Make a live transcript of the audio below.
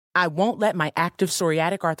I won't let my active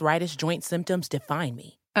psoriatic arthritis joint symptoms define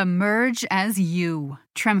me. Emerge as you.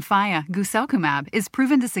 Tremfya guselkumab is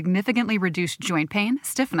proven to significantly reduce joint pain,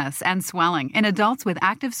 stiffness, and swelling in adults with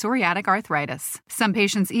active psoriatic arthritis. Some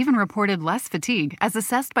patients even reported less fatigue as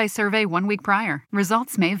assessed by survey 1 week prior.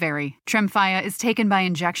 Results may vary. Tremfya is taken by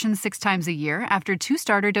injection 6 times a year after 2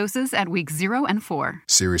 starter doses at weeks 0 and 4.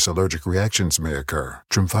 Serious allergic reactions may occur.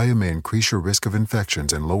 Tremfya may increase your risk of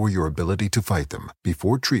infections and lower your ability to fight them.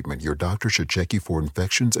 Before treatment, your doctor should check you for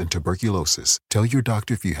infections and tuberculosis. Tell your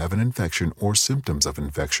doctor if you have an infection or symptoms of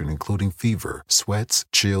infection, including fever, sweats,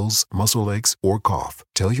 chills, muscle aches, or cough.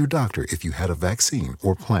 Tell your doctor if you had a vaccine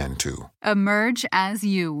or plan to. Emerge as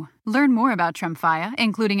you. Learn more about Tremfya,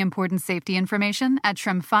 including important safety information, at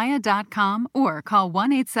tremfya.com or call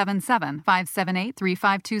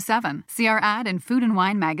 1-877-578-3527. See our ad in Food and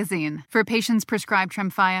Wine magazine. For patients prescribed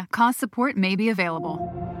Tremfya, cost support may be available.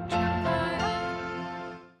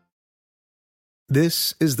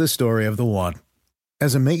 This is the story of the one.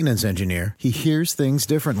 As a maintenance engineer, he hears things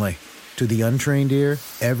differently. To the untrained ear,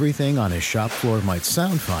 everything on his shop floor might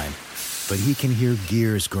sound fine, but he can hear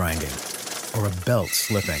gears grinding or a belt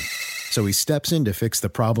slipping. So he steps in to fix the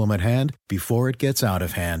problem at hand before it gets out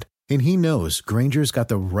of hand. And he knows Grainger's got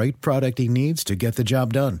the right product he needs to get the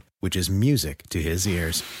job done, which is music to his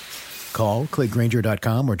ears. Call, click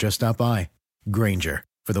Grainger.com, or just stop by. Grainger,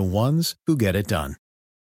 for the ones who get it done.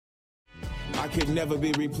 I could never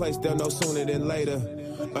be replaced, they'll know sooner than later.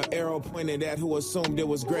 An arrow pointed at who assumed it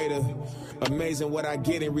was greater. Amazing what I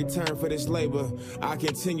get in return for this labor. I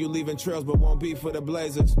continue leaving trails, but won't be for the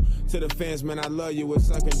Blazers. To the fans, man, I love you,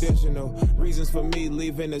 it's unconditional. Reasons for me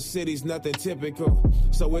leaving the city's nothing typical.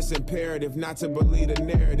 So it's imperative not to believe the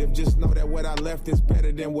narrative. Just know that what I left is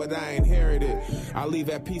better than what I inherited. I leave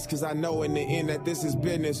at peace cause I know in the end that this is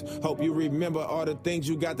business. Hope you remember all the things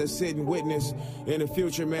you got to sit and witness. In the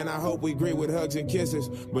future, man, I hope we greet with hugs and kisses.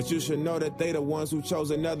 But you should know that they the ones who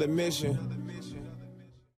chose another mission.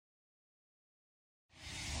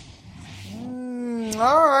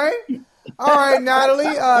 All right,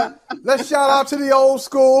 Natalie. Let's shout out to the old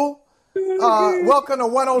school. Welcome to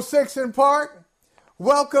 106 in Park.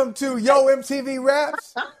 Welcome to Yo MTV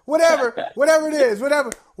Raps. Whatever it is,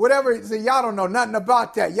 whatever. See, y'all don't know nothing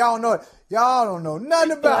about that. Y'all don't know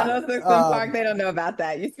nothing about it. 106 in Park, they don't know about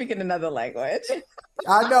that. You're speaking another language.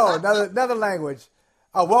 I know, another language.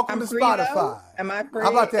 Welcome to Spotify. Though? Am I free?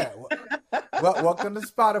 How about that? Welcome to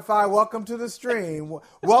Spotify. Welcome to the stream.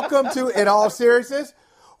 Welcome to, in all seriousness,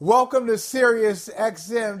 welcome to Sirius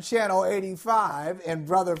XM Channel 85 and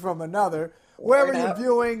Brother from Another. Wherever you're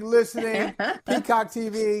viewing, listening, Peacock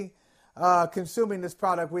TV, consuming this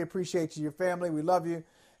product, we appreciate you, your family. We love you.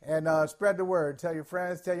 And spread the word. Tell your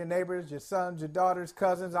friends, tell your neighbors, your sons, your daughters,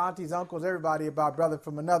 cousins, aunties, uncles, everybody about Brother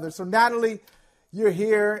from Another. So, Natalie, you're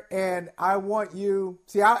here, and I want you...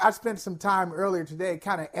 See, I spent some time earlier today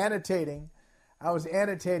kind of annotating. I was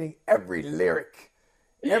annotating every lyric,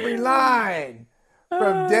 every line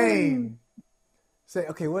from Dame. Say,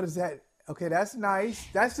 okay, what is that? Okay, that's nice.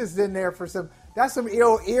 That's just in there for some... That's some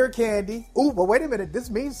ear candy. Ooh, but wait a minute. This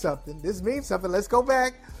means something. Let's go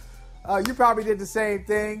back. You probably did the same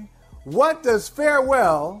thing. What does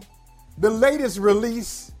Farewell, the latest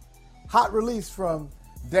release, hot release from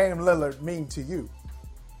Dame Lillard, mean to you?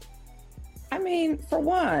 I mean, for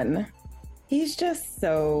one, he's just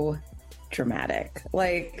so dramatic.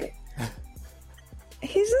 Like,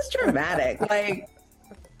 he's just dramatic. Like,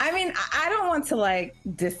 I mean, I don't want to, like,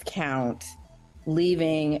 discount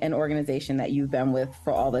leaving an organization that you've been with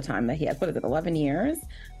for all the time that he has. What is it, 11 years?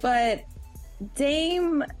 But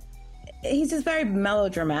Dame, he's just very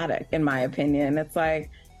melodramatic, in my opinion. It's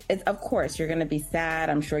like, of course, you're going to be sad.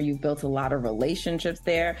 I'm sure you've built a lot of relationships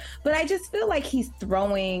there. But I just feel like he's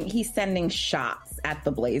sending shots at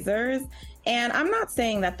the Blazers. And I'm not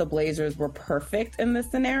saying that the Blazers were perfect in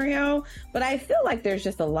this scenario, but I feel like there's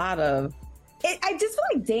just a lot of... I just feel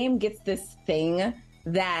like Dame gets this thing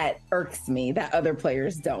that irks me that other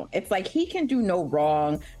players don't. It's like he can do no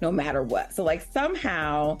wrong no matter what. So, like,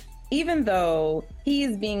 somehow, even though he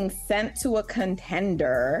is being sent to a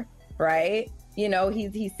contender, right? You know,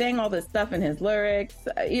 he's saying all this stuff in his lyrics,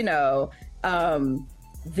 you know,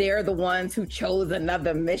 they're the ones who chose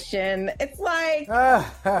another mission. It's like, bro,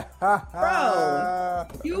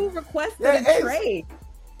 you requested a trade.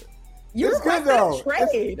 You requested a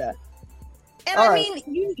trade. And I mean,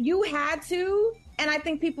 you had to, and I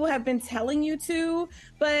think people have been telling you to,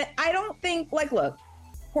 but I don't think, like, look,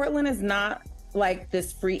 Portland is not like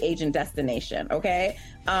this free agent destination, okay?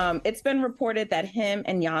 It's been reported that him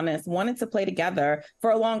and Giannis wanted to play together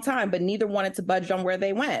for a long time, but neither wanted to budge on where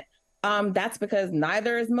they went. That's because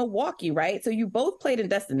neither is Milwaukee, right? So you both played in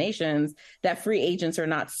destinations that free agents are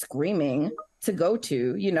not screaming to go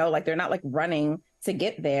to, like they're not like running to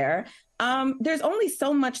get there. There's only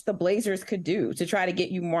so much the Blazers could do to try to get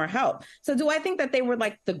you more help. So do I think that they were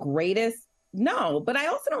like the greatest? No, but I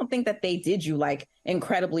also don't think that they did you like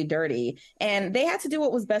incredibly dirty, and they had to do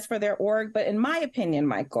what was best for their org. But in my opinion,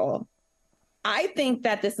 Michael, I think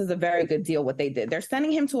that this is a very good deal, what they did. They're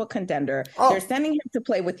sending him to a contender. They're sending him to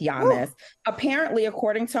play with Giannis. Apparently,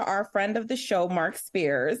 according to our friend of the show, Mark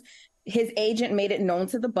Spears, his agent made it known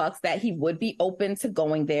to the Bucks that he would be open to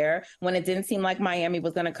going there when it didn't seem like Miami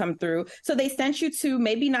was going to come through. So they sent you to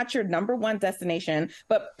maybe not your number one destination,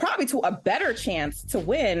 but probably to a better chance to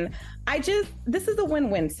win. This is a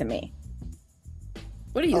win-win to me.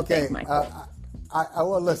 What do you think, Michael?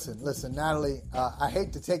 Well, listen, Natalie, I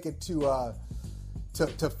hate to take it to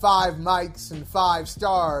 5 mics and 5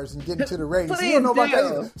 stars and get into the ratings. You don't know about that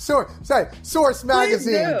either. Source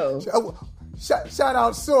Magazine. Shout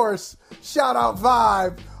out Source. Shout out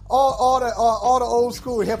Vibe. All the old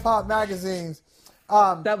school hip hop magazines.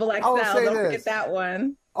 Double XL. Don't forget that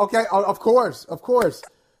one. Okay, of course.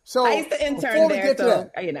 So I used to intern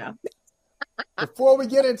there, before we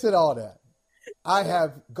get into all that, I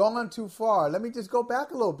have gone too far. Let me just go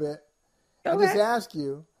back a little bit and just ask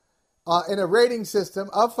you, in a rating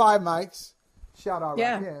system of 5 mics, shout out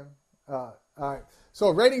Rakim. All right. So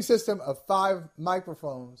a rating system of 5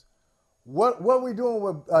 microphones. What are we doing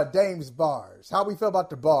with Dame's bars? How we feel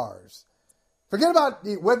about the bars? Forget about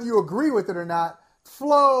whether you agree with it or not.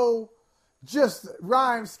 Flow, just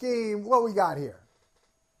rhyme scheme. What we got here?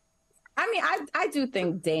 I mean, I do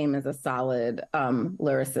think Dame is a solid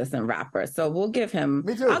lyricist and rapper. So we'll give him.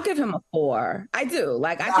 Me too. I'll give him a 4. I do.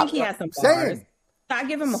 I think he has some bars. Same. I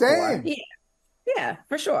give him a 4. Yeah,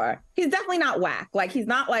 for sure. He's definitely not whack. He's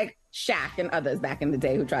not like Shaq and others back in the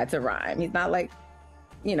day who tried to rhyme. He's not like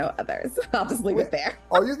others. I'll just leave it there.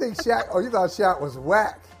 You think Shaq? You thought Shaq was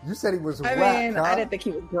whack? You said he was whack. I mean, huh? I didn't think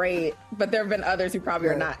he was great, but there have been others who probably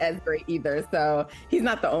are not as great either. So he's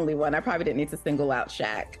not the only one. I probably didn't need to single out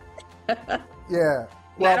Shaq. Yeah.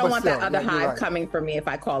 Well, I don't want that other hive coming for me if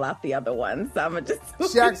I call out the other ones. So I'm gonna just.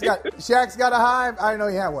 Shaq's got a hive. I didn't know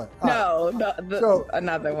he had one. No,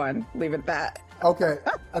 another one. Leave it at that. Okay,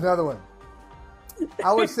 another one.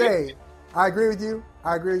 I would say I agree with you.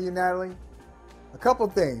 I agree with you, Natalie. A couple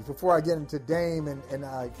things before I get into Dame and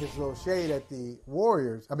his little shade at the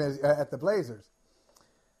Warriors. I mean, at the Blazers.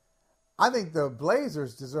 I think the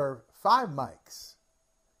Blazers deserve 5 mics.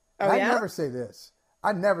 I never say this.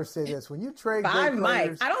 When you trade 5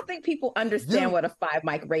 players, mics. I don't think people understand what a 5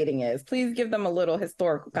 mic rating is. Please give them a little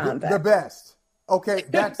historical context. The best. Okay,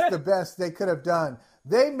 that's the best they could have done.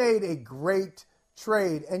 They made a great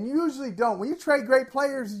trade, and you usually don't. When you trade great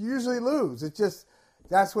players, you usually lose. It's just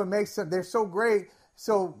that's what makes them. They're so great.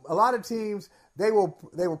 So a lot of teams they will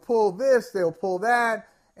pull this, they'll pull that,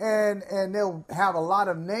 and they'll have a lot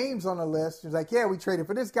of names on the list. It's like, yeah, we traded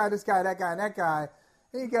for this guy, that guy, and that guy.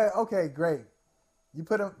 And you go, okay, great. You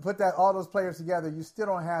put all those players together, you still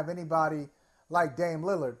don't have anybody like Dame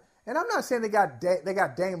Lillard. And I'm not saying they got Dame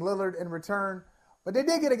Lillard in return, but they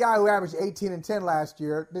did get a guy who averaged 18 and 10 last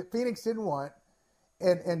year that Phoenix didn't want,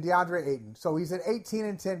 and DeAndre Ayton. So he's an 18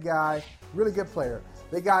 and 10 guy, really good player.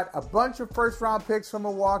 They got a bunch of first-round picks from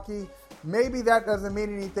Milwaukee. Maybe that doesn't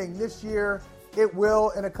mean anything this year. It will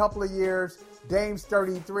in a couple of years. Dame's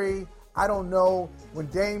 33. I don't know. When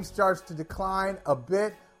Dame starts to decline a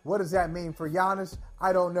bit, what does that mean for Giannis?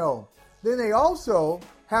 I don't know. Then they also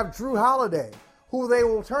have Jrue Holiday, who they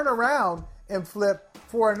will turn around and flip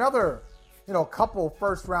for another, couple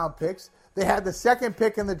first-round picks. They had the second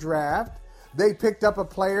pick in the draft. They picked up a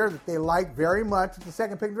player that they like very much with the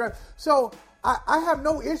second pick in the draft. So I have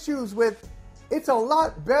no issues with. It's a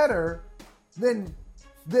lot better than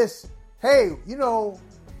this. Hey,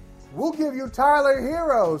 we'll give you Tyler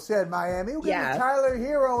Hero, said Miami. We'll give you Tyler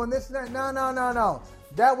Hero and this and that. No.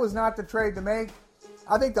 That was not the trade to make.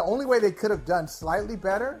 I think the only way they could have done slightly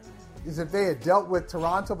better is if they had dealt with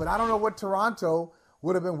Toronto, but I don't know what Toronto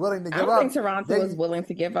would have been willing to give up. I don't think Toronto was willing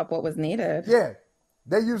to give up what was needed. Yeah.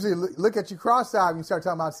 They usually look at you cross-eyed when you start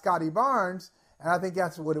talking about Scotty Barnes, and I think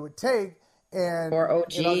that's what it would take. And or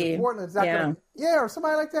OG. Portland's not or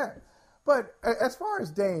somebody like that. But as far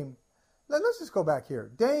as Dame, let's just go back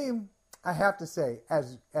here. Dame, I have to say,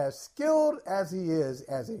 as skilled as he is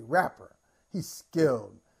as a rapper, he's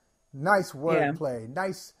skilled. Nice wordplay.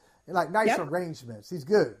 Nice arrangements. He's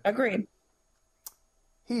good. Agreed.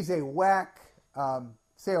 He's a whack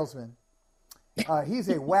salesman. He's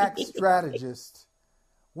a whack strategist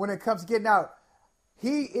when it comes to getting out.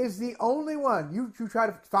 He is the only one. You try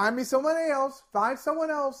to find me somebody else. Find someone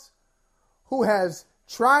else who has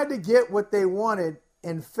tried to get what they wanted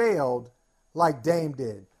and failed like Dame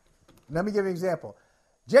did. Let me give you an example.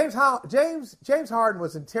 James Harden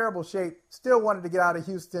was in terrible shape, still wanted to get out of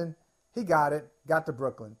Houston. He got it, got to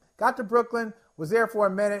Brooklyn. Got to Brooklyn, was there for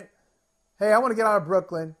a minute. Hey, I want to get out of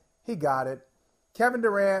Brooklyn. He got it. Kevin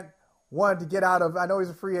Durant wanted to get out of, I know he's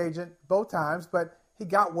a free agent both times, but he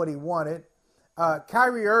got what he wanted.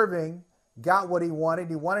 Kyrie Irving got what he wanted.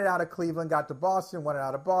 He wanted out of Cleveland, got to Boston, wanted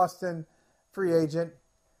out of Boston, free agent,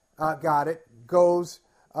 got it, goes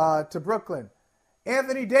to Brooklyn.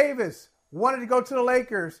 Anthony Davis wanted to go to the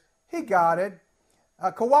Lakers. He got it.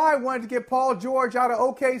 Kawhi wanted to get Paul George out of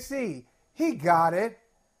OKC. He got it.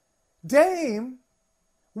 Dame,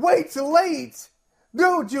 wait till late.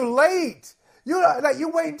 Dude, you late. You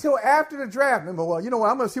wait until after the draft. Remember, well, you know what?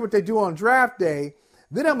 I'm going to see what they do on draft day.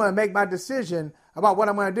 Then I'm going to make my decision about what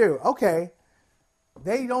I'm going to do. Okay.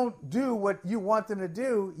 They don't do what you want them to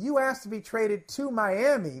do. You asked to be traded to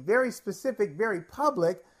Miami. Very specific, very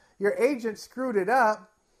public. Your agent screwed it up.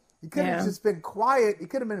 You could have just been quiet. You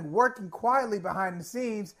could have been working quietly behind the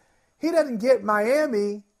scenes. He doesn't get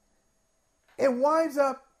Miami and winds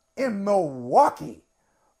up in Milwaukee.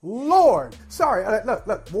 Lord. Sorry.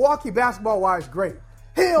 Look. Milwaukee basketball-wise, great.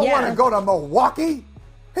 He don't want to go to Milwaukee.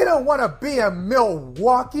 He don't want to be in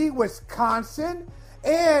Milwaukee, Wisconsin.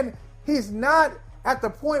 And he's not at the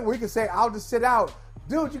point where he can say, I'll just sit out.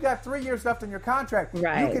 Dude, you got 3 years left on your contract.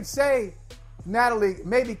 Right. You could say, Natalie,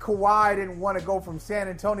 maybe Kawhi didn't want to go from San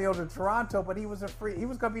Antonio to Toronto, but he was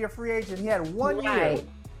going to be a free agent. He had 1 year.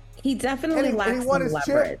 He definitely lacks some leverage.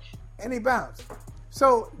 Chip, and he bounced.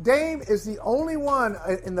 So Dame is the only one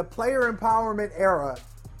in the player empowerment era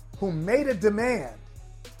who made a demand.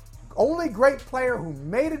 Only great player who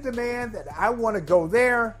made a demand that I want to go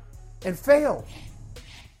there and failed.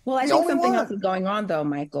 Well, I think something else is going on, though,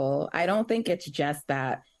 Michael. I don't think it's just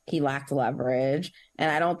that he lacked leverage, and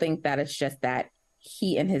I don't think that it's just that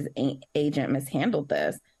he and his agent mishandled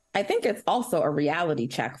this. I think it's also a reality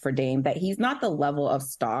check for Dame that he's not the level of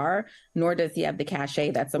star, nor does he have the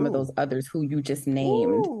cachet that some of those others who you just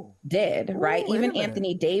named did, right? Even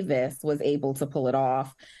Anthony Davis was able to pull it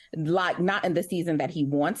off, like not in the season that he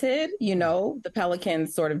wanted. You know, the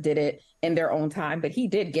Pelicans sort of did it in their own time, but he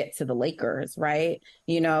did get to the Lakers, right?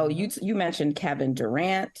 You know, you mentioned Kevin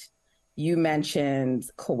Durant, you mentioned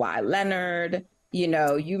Kawhi Leonard, you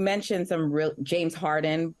know, you mentioned some real James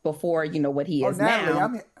Harden before, you know, what he is Natalie,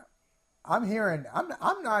 now. I'm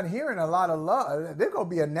not hearing a lot of love. There's going to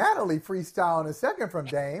be a Natalie freestyle in a second from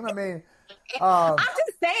Dame. I mean, I'm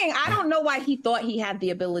just saying, I don't know why he thought he had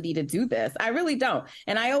the ability to do this. I really don't.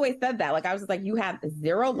 And I always said that. Like, I was just like, you have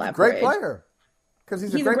zero leverage. Great player. Because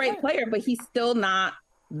he's a great player, but he's still not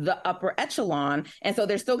the upper echelon. And so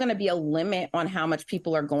there's still going to be a limit on how much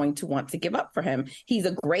people are going to want to give up for him. He's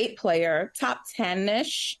a great player, top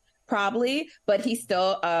 10-ish. Probably, but he's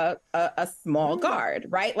still a small guard,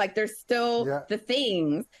 right? Like there's still the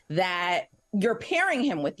things that you're pairing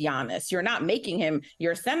him with Giannis. You're not making him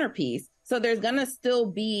your centerpiece. So there's going to still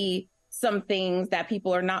be some things that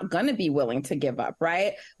people are not going to be willing to give up,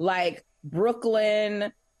 right? Like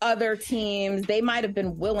Brooklyn, other teams, they might have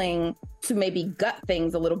been willing to maybe gut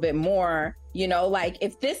things a little bit more, you know, like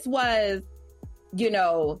if this was, you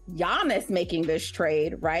know, Giannis making this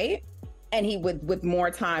trade, right? And he would, with more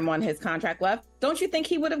time on his contract left, don't you think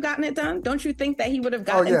he would have gotten it done? Don't you think that he would have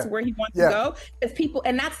gotten to where he wants to go? As people,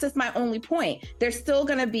 and that's just my only point. There's still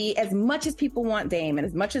going to be, as much as people want Dame and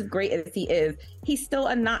as much as great as he is, he's still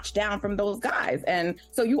a notch down from those guys. And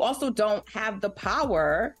so you also don't have the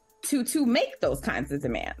power to make those kinds of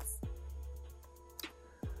demands.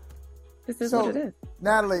 This is what it is.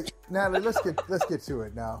 Natalie, let's get to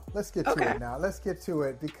it now. Let's get to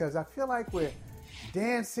it because I feel like we're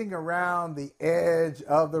dancing around the edge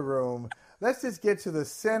of the room. Let's just get to the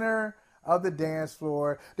center of the dance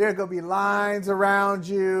floor. There are going to be lines around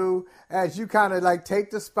you as you kind of like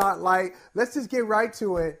take the spotlight. Let's just get right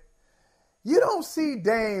to it. You don't see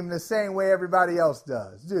Dame the same way everybody else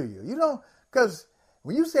does, do you? You don't, because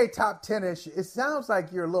when you say top 10-ish, it sounds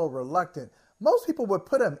like you're a little reluctant. Most people would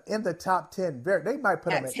put him in the top 10. They might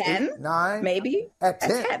put him at 10, 8, 9. Maybe. At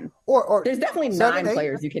 10. Or there's definitely 7, 9 8.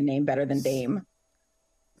 players you can name better than Dame.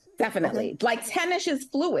 Definitely. Okay. Like 10-ish is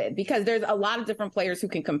fluid because there's a lot of different players who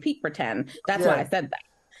can compete for 10. That's why I said that.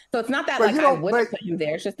 So it's not that like I wouldn't put him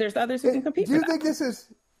there. It's just there's others who can compete for that. Do you think this is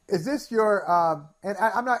this your and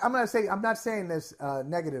I'm not saying this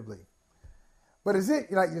negatively, but is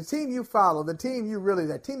it like the team you follow, the team you really,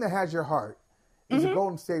 that team that has your heart is the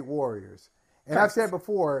Golden State Warriors. And I've said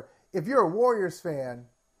before, if you're a Warriors fan,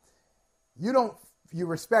 you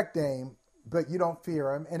respect Dame, but you don't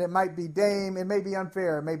fear him. And it might be Dame. It may be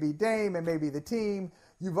unfair. It may be Dame. It may be the team.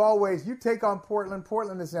 You take on Portland.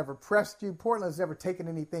 Portland has never pressed you. Portland has never taken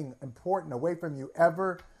anything important away from you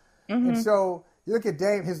ever. Mm-hmm. And so you look at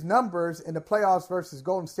Dame, his numbers in the playoffs versus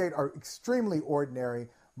Golden State are extremely ordinary,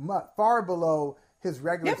 far below his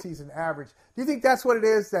regular season average. Do you think that's what it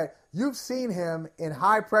is, that you've seen him in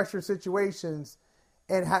high-pressure situations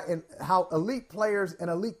and how elite players and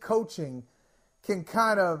elite coaching can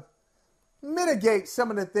kind of mitigate some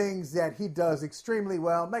of the things that he does extremely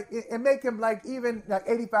well and make him like even like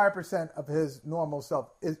 85% of his normal self?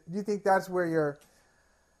 Do you think that's where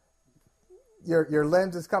your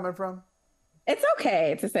lens is coming from? It's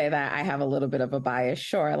okay to say that I have a little bit of a bias.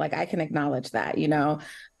 Sure. Like, I can acknowledge that, and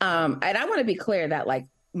I want to be clear that like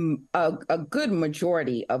a good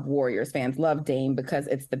majority of Warriors fans love Dame because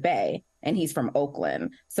it's the Bay and he's from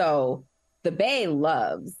Oakland. So the Bay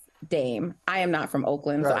loves Dame. I am not from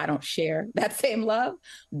Oakland, right, so I don't share that same love.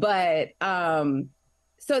 But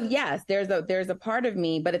so yes, there's a part of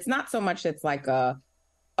me, but it's not so much it's like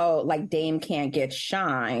like Dame can't get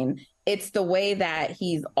shine. It's the way that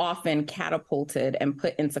he's often catapulted and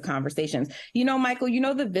put into conversations. Michael,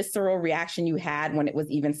 the visceral reaction you had when it was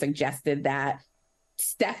even suggested that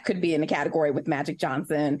Steph could be in the category with Magic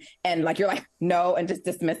Johnson, and like you're like, no, and just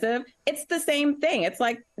dismissive. It's the same thing. It's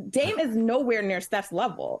like Dame is nowhere near Steph's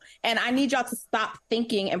level, and I need y'all to stop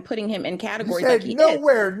thinking and putting him in categories like he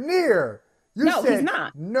nowhere near. No, he's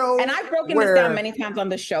not. No, and I've broken this down many times on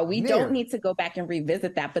the show. We don't need to go back and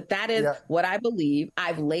revisit that, but that is what I believe.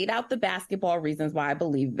 I've laid out the basketball reasons why I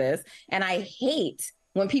believe this, and I hate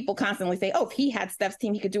when people constantly say, oh, if he had Steph's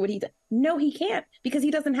team, he could do what he did. No, he can't, because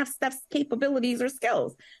he doesn't have Steph's capabilities or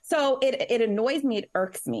skills. So it annoys me. It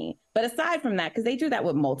irks me. But aside from that, because they do that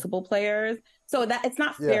with multiple players, so that it's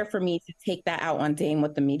not fair for me to take that out on Dame,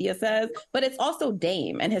 what the media says, but it's also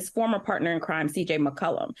Dame and his former partner in crime, CJ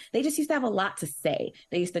McCollum. They just used to have a lot to say.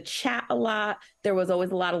 They used to chat a lot. There was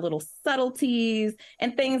always a lot of little subtleties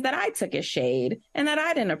and things that I took as shade and that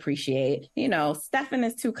I didn't appreciate. Stephen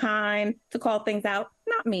is too kind to call things out,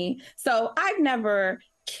 not me. So I've never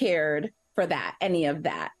cared for that, any of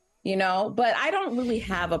that. But I don't really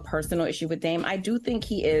have a personal issue with Dame. I do think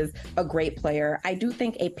he is a great player. I do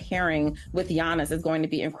think a pairing with Giannis is going to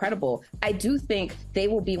be incredible. I do think they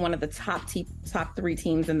will be one of the top three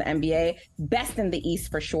teams in the NBA, best in the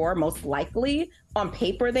East for sure, most likely. On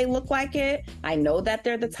paper, they look like it. I know that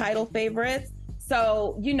they're the title favorites.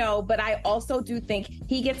 So, but I also do think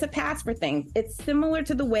he gets a pass for things. It's similar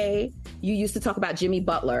to the way you used to talk about Jimmy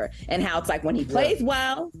Butler and how it's like when he plays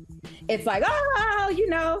well, it's like,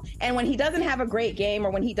 and when he doesn't have a great game or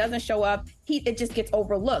when he doesn't show up, it just gets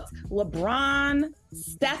overlooked. LeBron,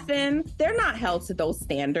 Stephen, they're not held to those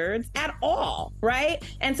standards at all, right?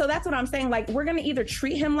 And so that's what I'm saying. Like, we're going to either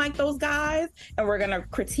treat him like those guys and we're going to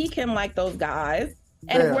critique him like those guys.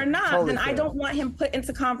 And if we're not, then I don't want him put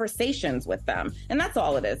into conversations with them. And that's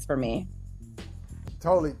all it is for me.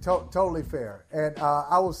 Totally fair. And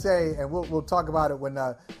I will say, and we'll talk about it when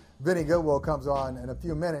Vinny Goodwill comes on in a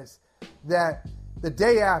few minutes, that the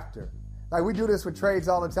day after, like we do this with trades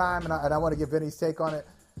all the time, and I want to get Vinny's take on it.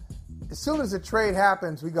 As soon as the trade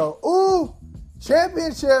happens, we go, ooh,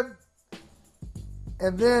 championship.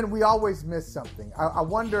 And then we always miss something. I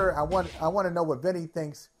want to know what Vinny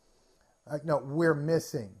thinks we're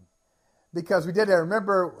missing, because we did that.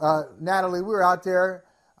 Remember, Natalie, we were out there,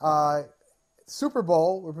 Super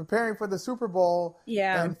Bowl. We're preparing for the Super Bowl.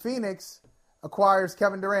 Yeah. And Phoenix acquires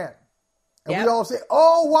Kevin Durant. And we all say,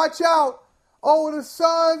 oh, watch out. Oh, the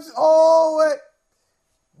Suns. Oh,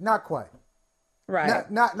 not quite. Right.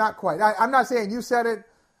 Not quite. I'm not saying you said it,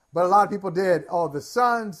 but a lot of people did. Oh, the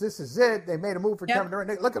Suns, this is it. They made a move for Kevin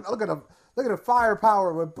Durant. Look at the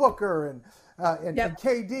firepower with Booker and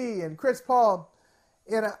KD and Chris Paul.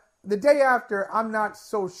 And the day after, I'm not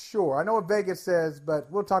so sure. I know what Vegas says,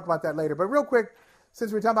 but we'll talk about that later. But real quick,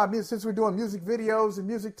 since we're talking about music, since we're doing music videos and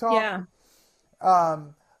music talk,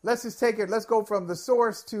 let's just take it. Let's go from the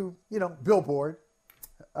source to, Billboard,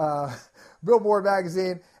 Billboard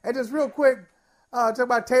magazine. And just real quick, talk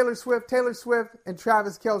about Taylor Swift and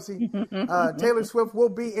Travis Kelce. Taylor Swift will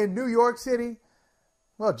be in New York City,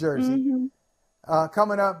 Jersey,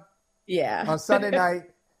 coming up. Yeah. On Sunday night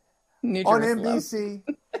on NBC.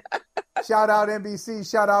 Shout out NBC.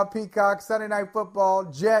 Shout out Peacock. Sunday Night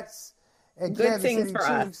Football. Jets and Good Kansas City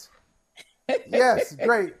Chiefs. Yes,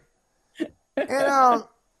 great. And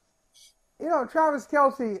Travis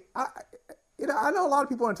Kelce. I know a lot of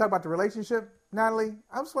people want to talk about the relationship. Natalie,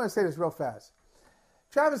 I just want to say this real fast.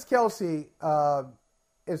 Travis Kelce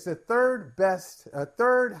is the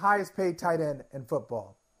third highest paid tight end in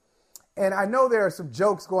football. And I know there are some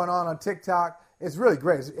jokes going on TikTok. It's really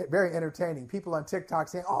great. It's very entertaining. People on TikTok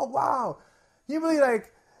saying, "Oh wow, you really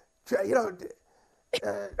like,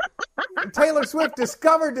 Taylor Swift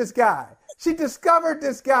discovered this guy. She discovered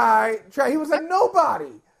this guy. He was a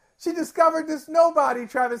nobody. She discovered this nobody,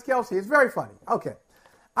 Travis Kelce." It's very funny. Okay,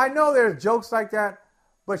 I know there's jokes like that,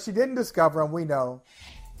 but she didn't discover him. We know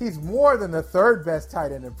he's more than the third best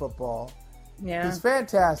tight end in football. Yeah, he's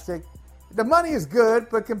fantastic. The money is good,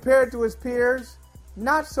 but compared to his peers,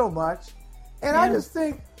 not so much. And I just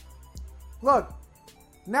think, look,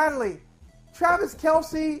 Natalie, Travis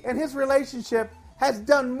Kelce and his relationship has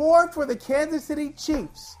done more for the Kansas City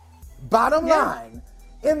Chiefs, bottom line,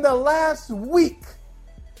 in the last week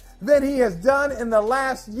than he has done in the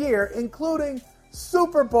last year, including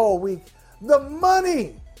Super Bowl week. The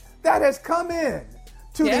money that has come in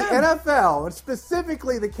to the NFL, and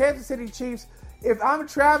specifically the Kansas City Chiefs, if I'm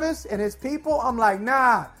Travis and his people, I'm like,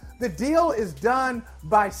 nah, the deal is done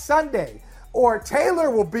by Sunday, or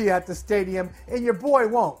Taylor will be at the stadium and your boy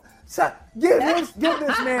won't. So give this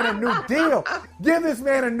man a new deal. Give this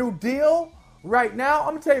man a new deal right now. I'm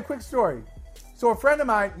going to tell you a quick story. So a friend of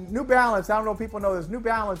mine, New Balance, I don't know if people know this, New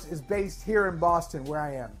Balance is based here in Boston where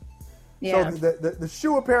I am. Yeah. So the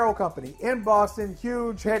shoe apparel company in Boston,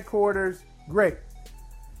 huge headquarters, great.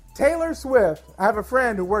 Taylor Swift, I have a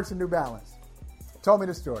friend who works in New Balance, told me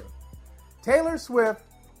the story. Taylor Swift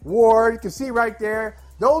wore, you can see right there,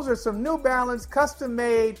 those are some New Balance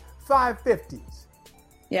custom-made 550s.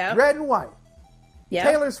 Yeah. Red and white. Yeah.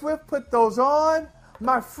 Taylor Swift put those on.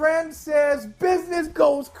 My friend says business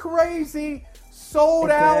goes crazy.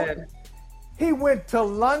 Sold out. He went to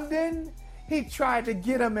London. He tried to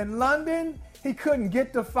get them in London. He couldn't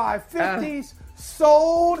get the 550s.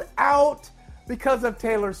 Sold out because of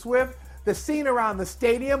Taylor Swift. The scene around the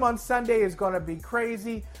stadium on Sunday is going to be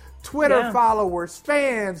crazy. Twitter followers,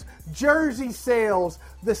 fans, jersey sales,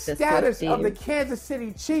 the status of the Kansas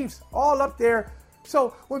City Chiefs, all up there.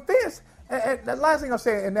 So when fans, and the last thing I'll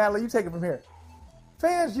say, and Natalie, you take it from here.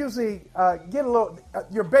 Fans usually get a little,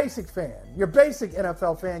 your basic fan, your basic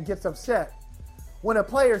NFL fan gets upset when a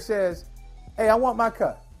player says, "Hey, I want my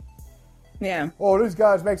cut." Yeah. "Oh, these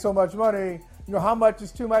guys make so much money. You know, how much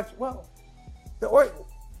is too much?" Well,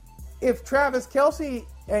 if Travis Kelce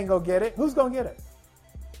ain't going to get it, who's going to get it?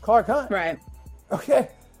 Clark Hunt. Right. Okay.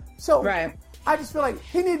 So I just feel like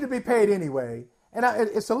he needed to be paid anyway. And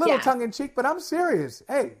it's a little tongue-in-cheek, but I'm serious.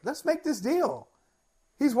 Hey, let's make this deal.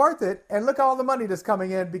 He's worth it. And look at all the money that's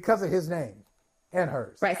coming in because of his name and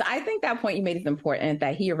hers. Right. So I think that point you made is important,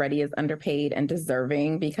 that he already is underpaid and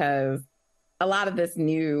deserving, because a lot of this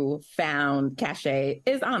new found cachet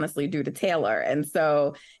is honestly due to Taylor. And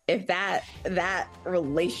so if that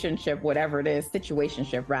relationship, whatever it is,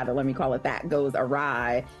 situationship rather, let me call it that, goes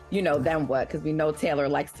awry, then what? Because we know Taylor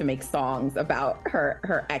likes to make songs about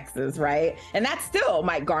her exes, right? And that still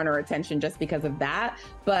might garner attention just because of that.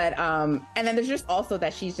 But and then there's just also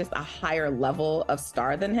that she's just a higher level of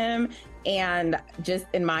star than him. And just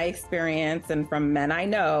in my experience and from men I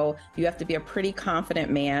know, you have to be a pretty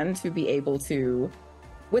confident man to be able to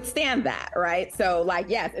withstand that, right? So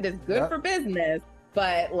yes, it is good for business,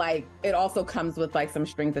 but it also comes with some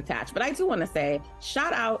strings attached. But I do want to say,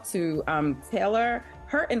 shout out to Taylor.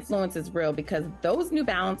 Her influence is real, because those New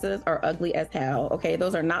Balances are ugly as hell. Okay,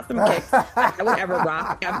 those are not some kicks I would ever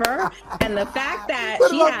rock ever. And the fact that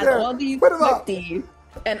she has all these 50s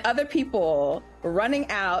and other people running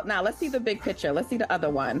out. Now, let's see the big picture. Let's see the other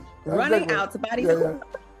one. Running out to buy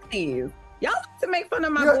these. Y'all like to make fun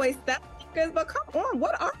of my boy Steph sneakers, but come on,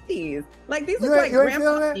 what are these? These look like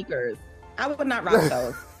grandpa sneakers. I would not rock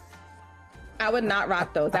those. I would not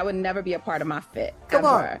rock those. That would never be a part of my fit. Come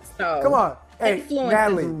on. So, come on. Hey,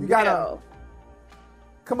 Natalie, you gotta.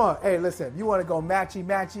 Come on. Hey, listen, you want to go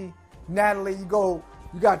matchy. Natalie, you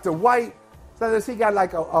got the white. So he got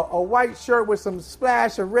a white shirt with some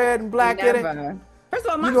splash of red and black in it. First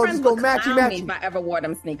of all, my friends would clown me if I ever wore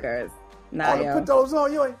them sneakers. Nah, put those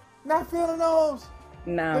on. You ain't not feeling those.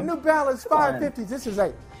 No. The New Balance 550s. This is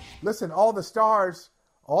listen, all the stars,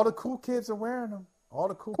 all the cool kids are wearing them. All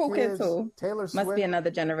the cool kids too. Taylor Swift. Must be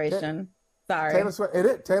another generation. Sorry. Taylor Swift. It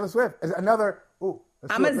is. Taylor Swift is another.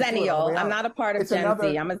 I'm a Zennial. I'm not a part of Gen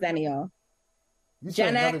Z. I'm a Zennial.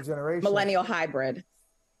 Gen X, millennial hybrid.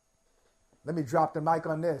 Let me drop the mic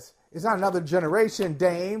on this. It's not another generation,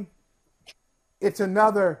 Dame. It's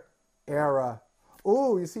another era.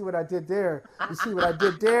 Ooh, you see what I did there?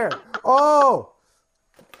 Oh!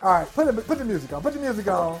 All right, put the music on. Put the music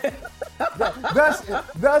on.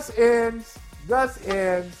 Thus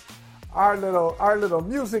ends our little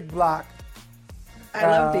music block. I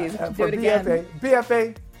love these. Do it again.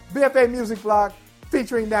 BFA music block.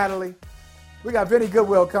 featuring Natalie. We got Vincent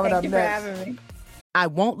Goodwill coming up next. Thank you for having me. I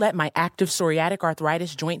won't let my active psoriatic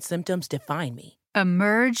arthritis joint symptoms define me.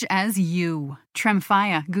 Emerge as you.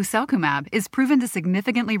 Tremfya guselkumab is proven to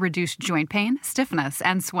significantly reduce joint pain, stiffness,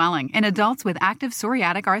 and swelling in adults with active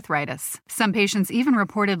psoriatic arthritis. Some patients even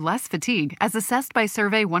reported less fatigue as assessed by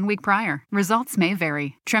survey 1 week prior. Results may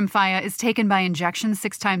vary. Tremfya is taken by injection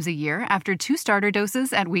 6 times a year after 2 starter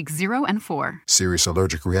doses at weeks 0 and 4. Serious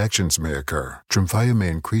allergic reactions may occur. Tremfya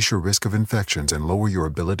may increase your risk of infections and lower your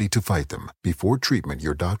ability to fight them. Before treatment,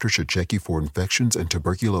 your doctor should check you for infections and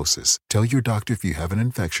tuberculosis. Tell your doctor if you have an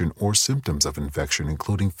infection or symptoms of infection,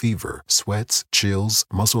 including fever, sweats, chills,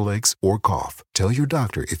 muscle aches, or cough. Tell your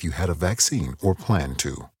doctor if you had a vaccine or plan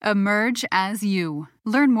to. Emerge as you.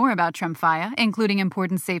 Learn more about Tremfya, including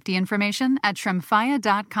important safety information, at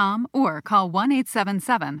tremfya.com or call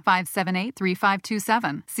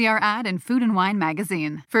 1-877-578-3527. See our ad in Food and Wine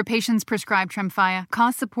magazine. For patients prescribed Tremfya,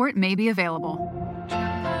 cost support may be available.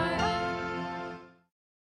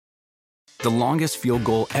 The longest field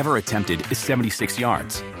goal ever attempted is 76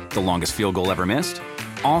 yards. The longest field goal ever missed?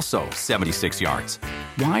 Also 76 yards.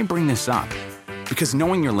 Why bring this up? Because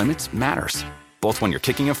knowing your limits matters, both when you're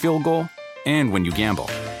kicking a field goal and when you gamble.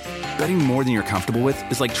 Betting more than you're comfortable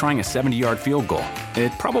with is like trying a 70-yard field goal.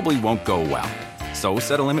 It probably won't go well. So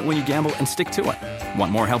set a limit when you gamble and stick to it.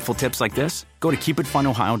 Want more helpful tips like this? Go to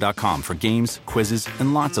keepitfunohio.com for games, quizzes,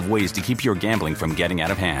 and lots of ways to keep your gambling from getting out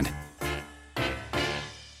of hand.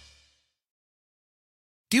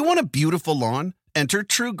 Do you want a beautiful lawn? Enter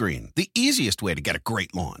TruGreen, the easiest way to get a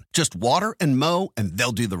great lawn. Just water and mow, and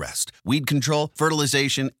they'll do the rest. Weed control,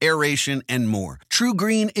 fertilization, aeration, and more.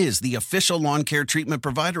 TruGreen is the official lawn care treatment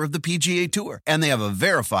provider of the PGA Tour, and they have a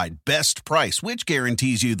verified best price, which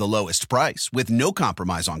guarantees you the lowest price with no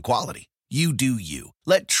compromise on quality. You do you.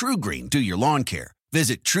 Let TruGreen do your lawn care.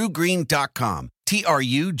 Visit TruGreen.com,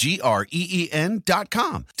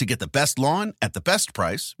 TruGreen.com, to get the best lawn at the best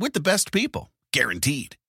price with the best people.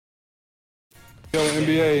 Guaranteed. Yo,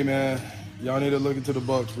 NBA, man, y'all need to look into the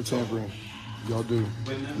Bucks for tampering. Y'all do.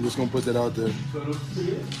 I'm just going to put that out there.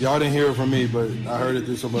 Y'all didn't hear it from me, but I heard it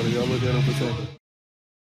through somebody. Y'all look at them for tampering.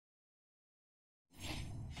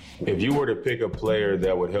 If you were to pick a player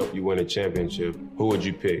that would help you win a championship, who would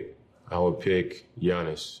you pick? I would pick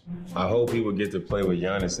Giannis. I hope he would get to play with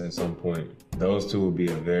Giannis at some point. Those two would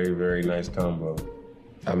be a very, very nice combo.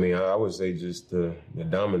 I mean, I would say just the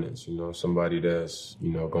dominance, somebody that's,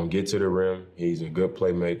 going to get to the rim. He's a good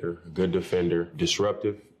playmaker, a good defender,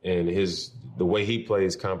 disruptive, and the way he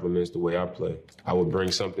plays complements the way I play. I would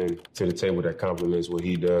bring something to the table that complements what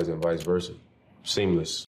he does and vice versa.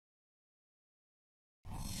 Seamless.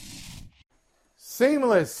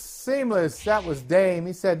 Seamless. That was Dame.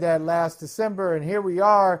 He said that last December, and here we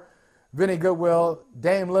are. Vinny Goodwill,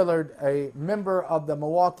 Dame Lillard, a member of the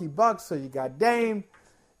Milwaukee Bucks. So you got Dame.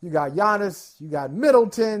 You got Giannis, you got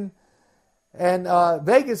Middleton, and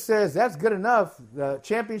Vegas says that's good enough. The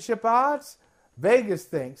championship odds, Vegas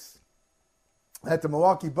thinks that the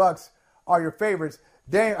Milwaukee Bucks are your favorites.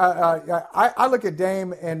 Dame, I look at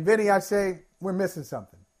Dame and Vinny, I say, we're missing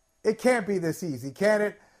something. It can't be this easy, can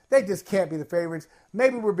it? They just can't be the favorites.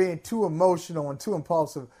 Maybe we're being too emotional and too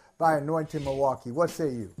impulsive by anointing Milwaukee. What say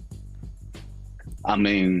you? I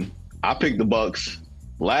mean, I picked the Bucks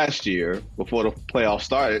last year before the playoffs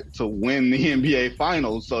started to win the NBA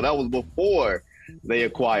Finals. So that was before they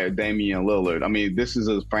acquired Damian Lillard. I mean, this is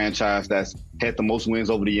a franchise that's had the most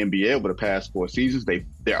wins over the NBA over the past 4 seasons.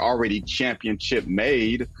 They're already championship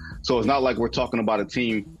made. So it's not like we're talking about a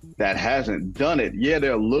team that hasn't done it. Yeah,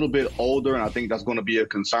 they're a little bit older, and I think that's going to be a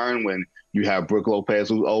concern when you have Brook Lopez,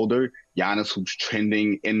 who's older, Giannis, who's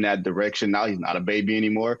trending in that direction now. He's not a baby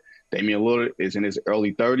anymore. Damian Lillard is in his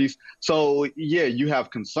early 30s. So, yeah, you have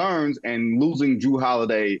concerns, and losing Jrue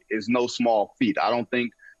Holiday is no small feat. I don't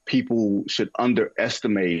think people should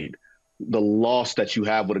underestimate the loss that you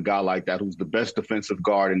have with a guy like that, who's the best defensive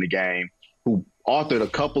guard in the game, who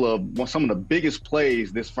authored some of the biggest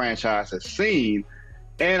plays this franchise has seen.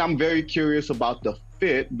 And I'm very curious about the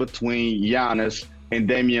fit between Giannis and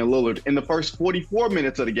Damian Lillard in the first 44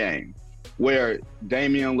 minutes of the game, where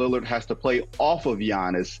Damian Lillard has to play off of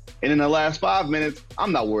Giannis. And in the last 5 minutes,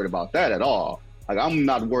 I'm not worried about that at all. Like, I'm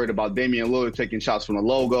not worried about Damian Lillard taking shots from the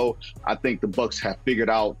logo. I think the Bucks have figured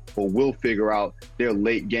out, or will figure out, their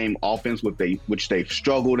late game offense, which they've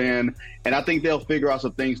struggled in. And I think they'll figure out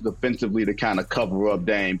some things defensively to kind of cover up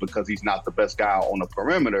Dame, because he's not the best guy on the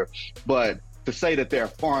perimeter. But to say that they're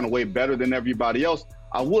far and away better than everybody else,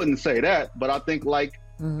 I wouldn't say that. But I think, like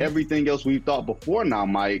everything else we've thought before now,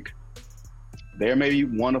 Mike, they're maybe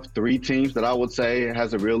one of 3 teams that I would say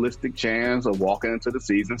has a realistic chance of walking into the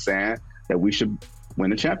season saying that we should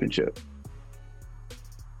win a championship.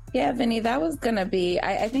 Yeah, Vinny, that was going to be,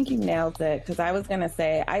 I think you nailed it, because I was going to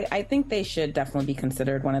say, I think they should definitely be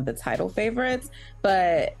considered one of the title favorites,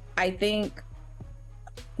 but I think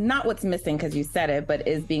not what's missing, because you said it, but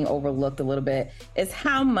is being overlooked a little bit, is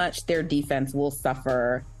how much their defense will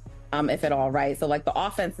suffer, if at all, right? So like the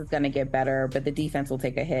offense is going to get better, but the defense will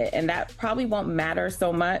take a hit. And that probably won't matter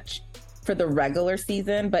so much for the regular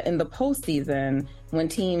season, but in the postseason, when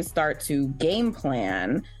teams start to game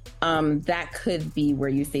plan, that could be where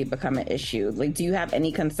you see it become an issue. Like, do you have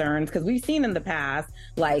any concerns? Because we've seen in the past,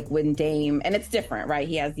 like when Dame, and it's different, right?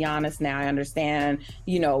 He has Giannis now. I understand,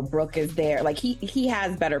 Brooke is there. Like he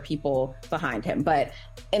has better people behind him. But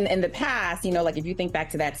in the past, like if you think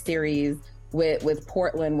back to that series with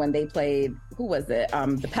Portland when they played, who was it?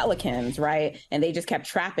 The Pelicans, right? And they just kept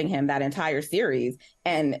trapping him that entire series.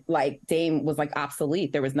 And like Dame was like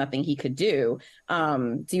obsolete. There was nothing he could do.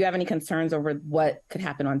 Do you have any concerns over what could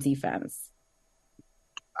happen on defense?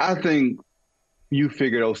 I think you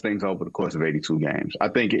figure those things out over the course of 82 games. I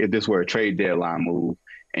think if this were a trade deadline move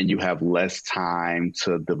and you have less time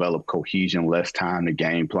to develop cohesion, less time to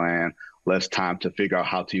game plan, less time to figure out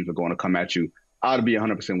how teams are going to come at you, I'd be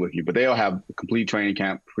 100% with you, but they'll have a complete training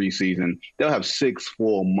camp preseason. They'll have 6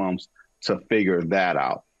 full months to figure that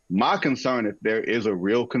out. My concern, if there is a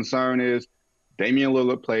real concern, is Damian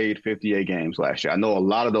Lillard played 58 games last year. I know a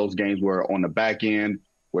lot of those games were on the back end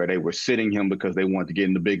where they were sitting him because they wanted to get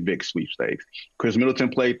in the Big Vic sweepstakes. Chris Middleton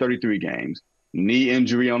played 33 games, knee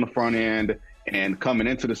injury on the front end, and coming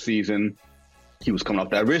into the season, he was coming off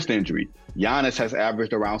that wrist injury. Giannis has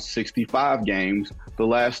averaged around 65 games the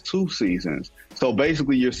last 2 seasons. So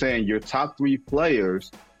basically you're saying your top 3 players,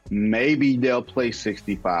 maybe they'll play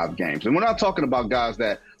 65 games. And we're not talking about guys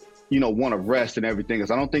that, want to rest and everything,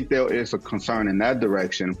 because I don't think there is a concern in that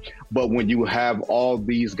direction. But when you have all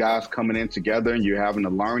these guys coming in together and you're having to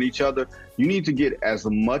learn each other, you need to get as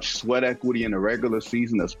much sweat equity in the regular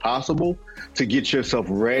season as possible to get yourself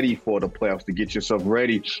ready for the playoffs, to get yourself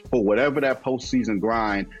ready for whatever that postseason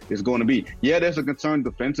grind is going to be. Yeah, there's a concern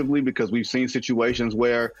defensively because we've seen situations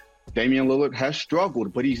where Damian Lillard has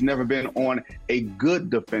struggled, but he's never been on a good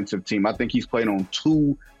defensive team. I think he's played on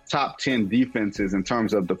 2 top 10 defenses in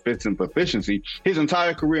terms of defensive proficiency his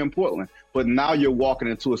entire career in Portland. But now you're walking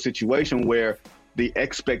into a situation where the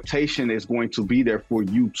expectation is going to be there for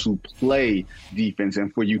you to play defense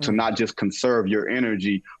and for you to not just conserve your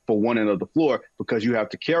energy for one end of the floor because you have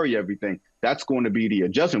to carry everything. That's going to be the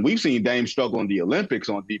adjustment. We've seen Dame struggle in the Olympics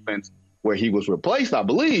on defense where he was replaced, I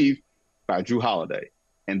believe, by Jrue Holiday.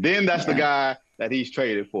 And then that's the guy that he's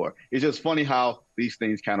traded for. It's just funny how these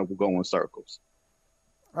things kind of go in circles.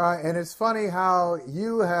 And it's funny how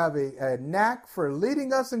you have a knack for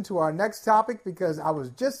leading us into our next topic, because I was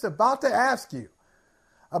just about to ask you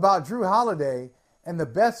about Jrue Holiday and the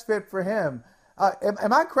best fit for him.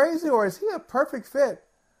 Am I crazy, or is he a perfect fit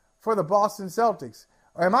for the Boston Celtics?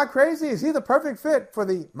 Or am I crazy? Is he the perfect fit for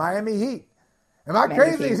the Miami Heat? Am I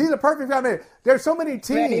crazy? Is he the perfect fit? I mean, there's so many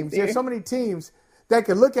teams. There's so many teams that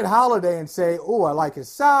can look at Holiday and say, oh, I like his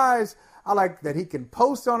size. I like that he can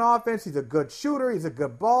post on offense. He's a good shooter. He's a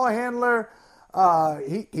good ball handler.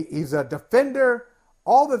 He's a defender.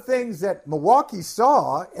 All the things that Milwaukee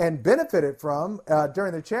saw and benefited from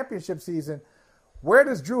during the championship season. Where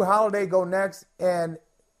does Jrue Holiday go next? And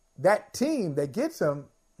that team that gets him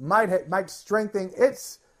might strengthen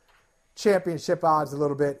its championship odds a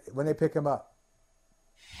little bit when they pick him up.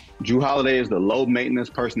 Jrue Holiday is the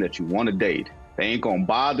low-maintenance person that you want to date. They ain't going to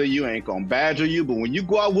bother you, ain't going to badger you, but when you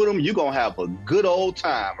go out with them, you're going to have a good old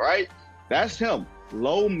time, right? That's him.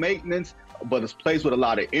 Low maintenance, but it's placed with a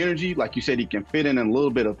lot of energy. Like you said, he can fit in a little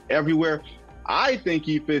bit of everywhere. I think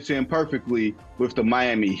he fits in perfectly with the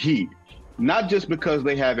Miami Heat, not just because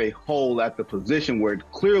they have a hole at the position where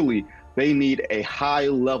clearly they need a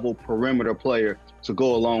high-level perimeter player to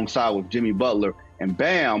go alongside with Jimmy Butler and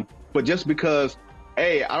Bam, but just because,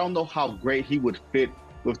 I don't know how great he would fit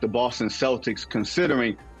with the Boston Celtics,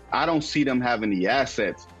 considering I don't see them having the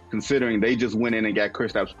assets, considering they just went in and got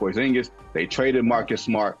Kristaps Porzingis. They traded Marcus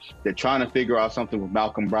Smart. They're trying to figure out something with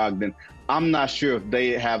Malcolm Brogdon. I'm not sure if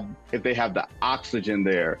they have the oxygen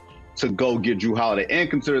there to go get Jrue Holiday, and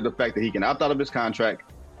consider the fact that he can opt out of his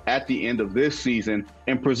contract at the end of this season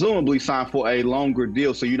and presumably sign for a longer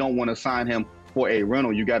deal. So you don't want to sign him for a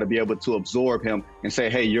rental. You got to be able to absorb him and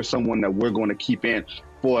say, hey, you're someone that we're going to keep in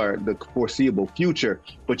for the foreseeable future.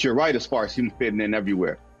 But you're right as far as him fitting in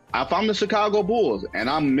everywhere. If I'm the Chicago Bulls and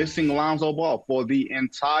I'm missing Lonzo Ball for the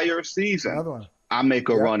entire season, I make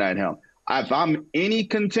a run at him. If I'm any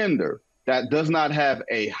contender that does not have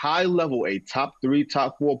a high level, a top 3,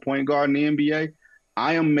 top 4 point guard in the NBA,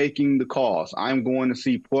 I am making the calls. I'm going to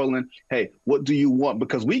see Portland. Hey, what do you want?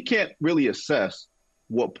 Because we can't really assess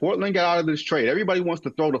what Portland got out of this trade. Everybody wants to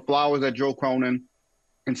throw the flowers at Joe Cronin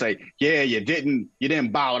and say, yeah, you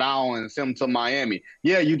didn't bow down and send him to Miami.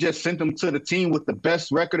 Yeah, you just sent him to the team with the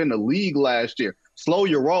best record in the league last year. Slow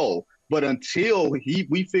your roll. But until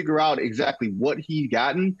we figure out exactly what he's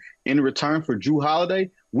gotten in return for Jrue Holiday,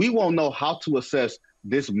 we won't know how to assess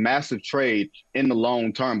this massive trade in the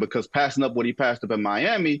long term, because passing up what he passed up in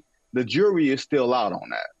Miami, the jury is still out on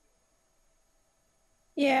that.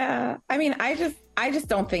 Yeah. I mean, I just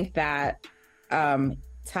don't think that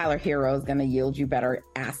Tyler Hero is going to yield you better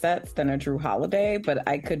assets than a Jrue Holiday, but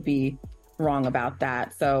I could be wrong about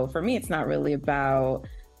that. So for me, it's not really about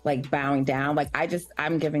like bowing down. Like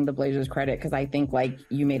I'm giving the Blazers credit because I think like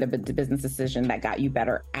you made a business decision that got you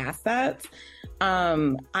better assets.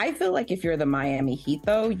 I feel like if you're the Miami Heat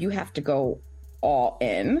though, you have to go all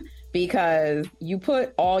in because you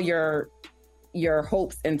put all your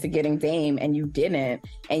hopes into getting Dame and you didn't,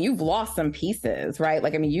 and you've lost some pieces, right?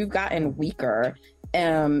 Like, I mean, you've gotten weaker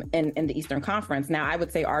in the Eastern Conference. Now, I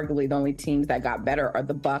would say arguably the only teams that got better are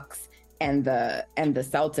the Bucks and the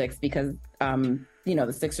Celtics because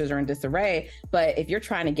the Sixers are in disarray. But if you're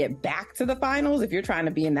trying to get back to the finals, if you're trying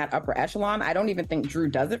to be in that upper echelon, I don't even think Jrue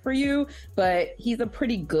does it for you, but he's a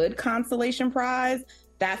pretty good consolation prize.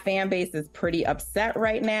 That fan base is pretty upset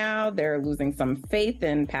right now. They're losing some faith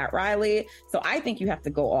in Pat Riley. So I think you have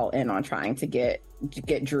to go all in on trying to get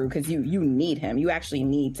Jrue because you need him. You actually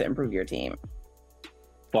need to improve your team.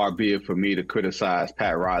 Far be it for me to criticize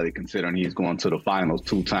Pat Riley, considering he's going to the finals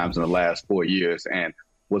 2 times in the last 4 years and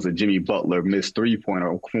was a Jimmy Butler missed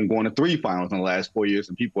 3-pointer from going to 3 finals in the last 4 years.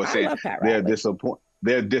 And people are saying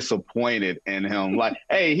they're disappointed in him. Like,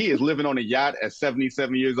 hey, he is living on a yacht at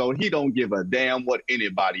 77 years old. He don't give a damn what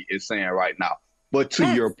anybody is saying right now. But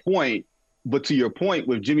to your point, with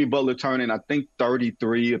Jimmy Butler turning, I think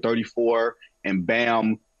 33 or 34, and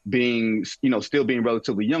Bam being, still being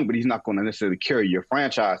relatively young, but he's not going to necessarily carry your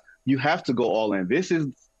franchise. You have to go all in. This is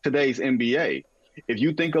today's NBA. If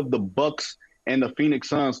you think of the Bucks and the Phoenix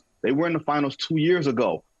Suns, they were in the finals 2 years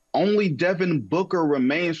ago. Only Devin Booker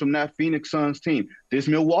remains from that Phoenix Suns team. This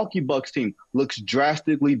Milwaukee Bucks team looks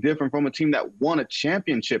drastically different from a team that won a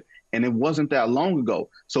championship, and it wasn't that long ago.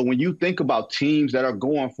 So when you think about teams that are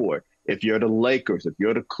going for it, if you're the Lakers, if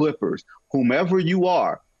you're the Clippers, whomever you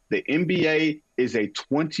are, the NBA is a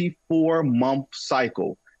 24-month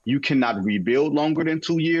cycle. You cannot rebuild longer than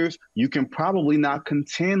 2 years. You can probably not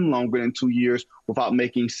contend longer than 2 years without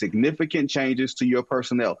making significant changes to your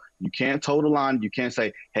personnel. You can't toe the line. You can't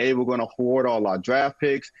say, hey, we're going to hoard all our draft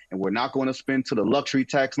picks and we're not going to spend to the luxury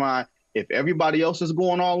tax line. If everybody else is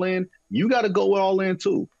going all in, you got to go all in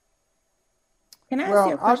too. Can I ask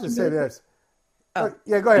you a question? I'll just say this. Oh.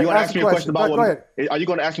 Yeah, go ahead. You want to ask me a question about go ahead. Are you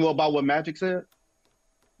going to ask me about what Magic said?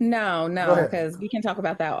 No, because we can talk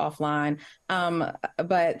about that offline.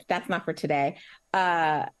 But that's not for today.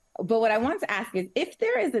 But what I want to ask is if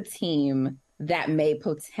there is a team that may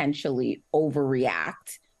potentially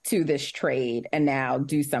overreact to this trade and now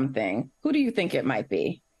do something, who do you think it might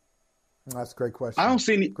be? That's a great question. I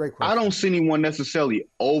don't see anyone necessarily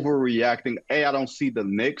overreacting. I don't see the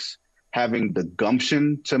Knicks having the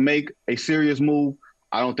gumption to make a serious move.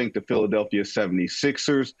 I don't think the Philadelphia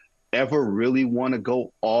 76ers ever really want to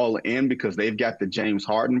go all in because they've got the James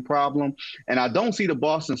Harden problem. And I don't see the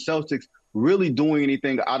Boston Celtics really doing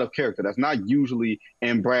anything out of character. That's not usually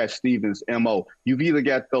in Brad Stevens' MO. You've either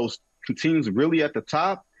got those teams really at the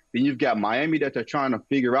top, then you've got Miami that they're trying to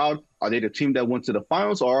figure out, are they the team that went to the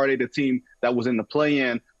finals or are they the team that was in the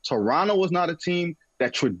play-in? Toronto was not a team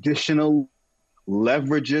that traditionally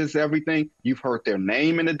leverages everything. You've heard their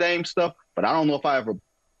name in the Dame stuff, but I don't know if I ever,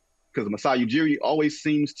 because Masai Ujiri always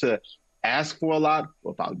seems to ask for a lot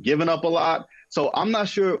without giving up a lot. So I'm not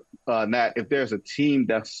sure, Nat, if there's a team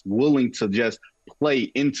that's willing to just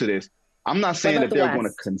play into this. I'm not saying that they're going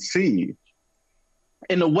to concede.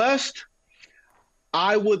 In the West,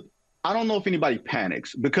 I don't know if anybody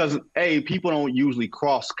panics because, people don't usually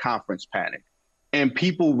cross-conference panic. And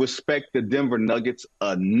people respect the Denver Nuggets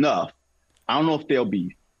enough. I don't know if they'll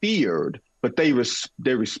be feared, but they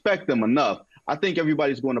respect them enough. I think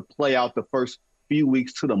everybody's going to play out the first few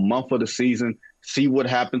weeks to the month of the season, see what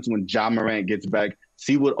happens when Ja Morant gets back,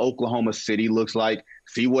 see what Oklahoma City looks like,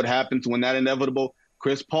 see what happens when that inevitable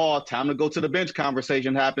Chris Paul, time to go to the bench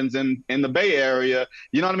conversation happens in the Bay Area.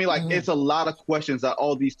 You know what I mean? Like, It's a lot of questions that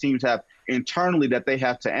all these teams have internally that they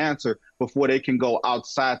have to answer before they can go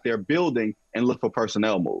outside their building and look for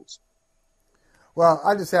personnel moves. Well,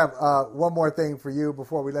 I just have one more thing for you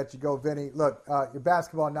before we let you go, Vinny. Look, your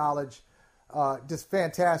basketball knowledge Just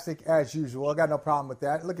fantastic as usual. I got no problem with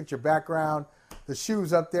that. Look at your background. The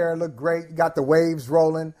shoes up there look great. You got the waves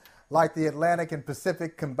rolling like the Atlantic and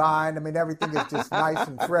Pacific combined. I mean, everything is just nice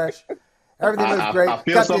and fresh. Everything looks great. I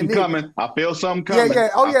feel something coming. I feel something coming. Yeah.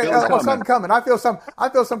 Oh, yeah. Something coming. I feel some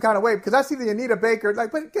kind of way because I see the Anita Baker.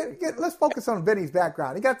 Like, but let's focus on Vinny's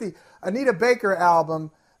background. He got the Anita Baker album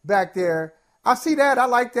back there. I see that. I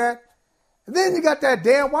like that. And then you got that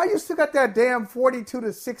why you still got that damn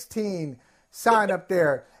 42-16 sign up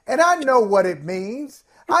there? And I know what it means.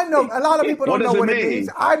 I know a lot of people don't know what it means.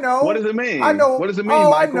 I know. What does it mean? I know. What does it mean,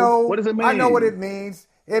 Michael? I know. What does it mean? I know what it means.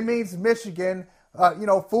 It means Michigan,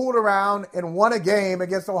 fooled around and won a game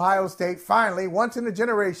against Ohio State. Finally, once in a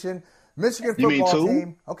generation, Michigan football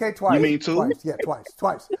team. Okay, twice. You mean two? Twice. Yeah,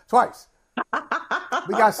 twice.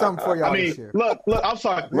 We got something for y'all this year. Look, I'm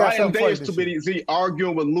sorry. Ryan Day is too busy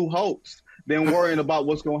arguing with Lou Holtz than worrying about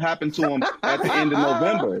what's going to happen to him at the end of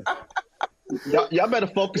November. Y'all better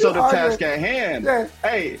focus on the task at hand. Yeah.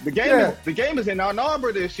 Hey, the game is in Ann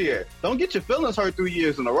Arbor this year. Don't get your feelings hurt 3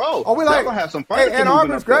 years in a row. Oh, y'all gonna have some fun. Hey, Ann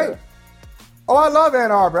Arbor's great. There. Oh, I love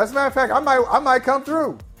Ann Arbor. As a matter of fact, I might come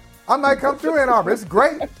through. Ann Arbor. It's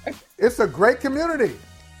great. It's a great community.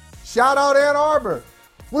 Shout out Ann Arbor.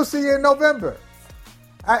 We'll see you in November.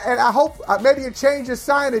 And I hope maybe you change your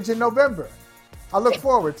signage in November. I look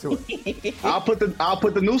forward to it. I'll put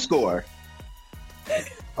the new score.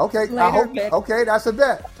 Okay, okay, that's a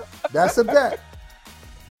bet.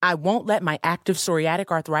 I won't let my active psoriatic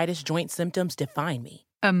arthritis joint symptoms define me.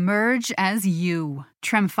 Emerge as you.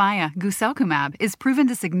 Tremfya guselkumab is proven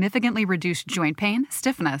to significantly reduce joint pain,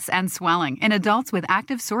 stiffness, and swelling in adults with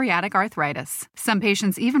active psoriatic arthritis. Some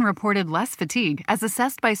patients even reported less fatigue as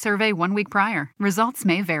assessed by survey 1 week prior. Results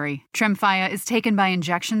may vary. Tremfya is taken by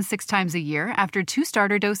injection 6 times a year after 2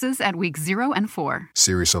 starter doses at weeks 0 and 4.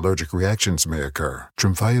 Serious allergic reactions may occur.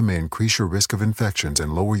 Tremfya may increase your risk of infections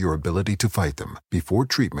and lower your ability to fight them. Before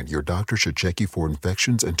treatment, your doctor should check you for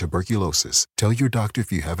infections and tuberculosis. Tell your doctor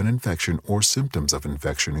if you have an infection or symptoms of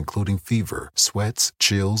infection, including fever, sweats,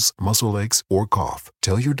 chills, muscle aches, or cough.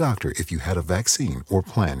 Tell your doctor if you had a vaccine or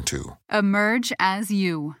plan to. Emerge as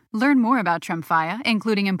you. Learn more about Tremfya,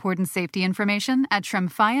 including important safety information, at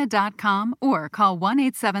tremfya.com or call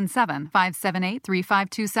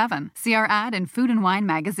 1-877-578-3527. See our ad in Food and Wine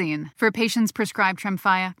magazine. For patients prescribed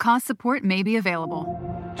Tremfya, cost support may be available.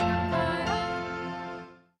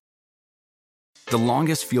 The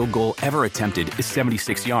longest field goal ever attempted is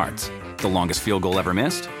 76 yards. The longest field goal ever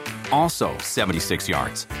missed? Also 76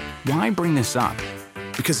 yards. Why bring this up?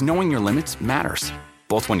 Because knowing your limits matters,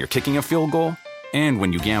 both when you're kicking a field goal and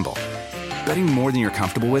when you gamble. Betting more than you're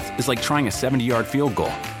comfortable with is like trying a 70-yard field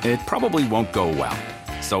goal. It probably won't go well.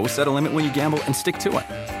 So set a limit when you gamble and stick to it.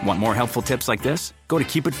 Want more helpful tips like this? Go to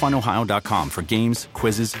keepitfunohio.com for games,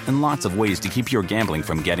 quizzes, and lots of ways to keep your gambling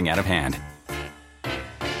from getting out of hand.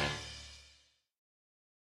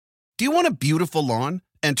 Do you want a beautiful lawn?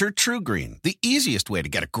 Enter True Green, the easiest way to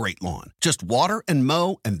get a great lawn. Just water and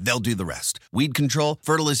mow, and they'll do the rest. Weed control,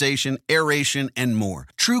 fertilization, aeration, and more.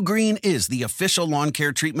 True Green is the official lawn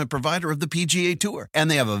care treatment provider of the PGA Tour, and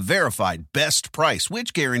they have a verified best price,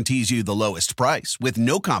 which guarantees you the lowest price with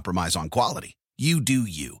no compromise on quality. You do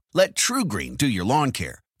you. Let True Green do your lawn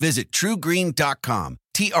care. Visit truegreen.com,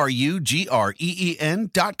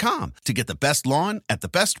 TRUGREEN.com, to get the best lawn at the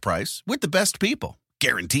best price with the best people.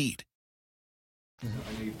 Guaranteed. I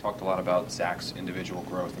know you've talked a lot about Zach's individual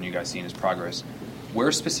growth and you guys seeing his progress.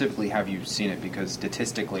 Where specifically have you seen it? Because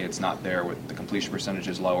statistically it's not there, with the completion percentage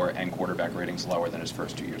is lower and quarterback ratings lower than his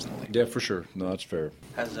first 2 years in the league. Yeah, for sure. No, that's fair.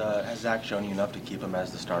 Has Zach shown you enough to keep him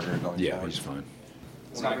as the starter going forward? Yeah, he's fine.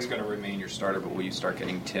 Zach's going to remain your starter, but will you start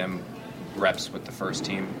getting Tim reps with the first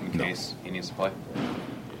team in case he needs to play?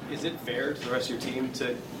 Is it fair to the rest of your team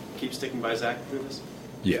to keep sticking by Zach through this?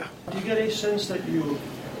 Yeah. Do you get a sense that you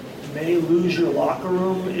may lose your locker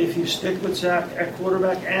room if you stick with Zach at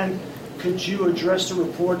quarterback? And could you address the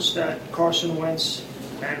reports that Carson Wentz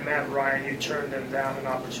and Matt Ryan, you turned them down an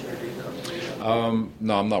opportunity to come?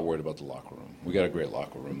 No, I'm not worried about the locker room. We got a great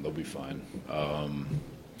locker room. They'll be fine.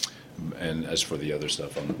 And as for the other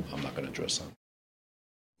stuff, I'm not going to address that.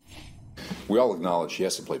 We all acknowledge he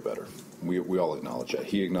has to play better. We all acknowledge that.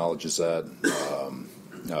 He acknowledges that.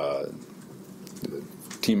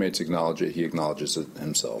 Teammates acknowledge it. He acknowledges it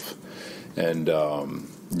himself. And,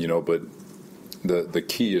 but the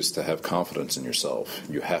key is to have confidence in yourself.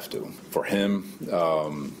 You have to. For him,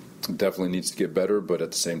 definitely needs to get better, but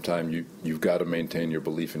at the same time, you've got to maintain your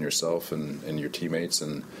belief in yourself and your teammates.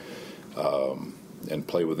 And,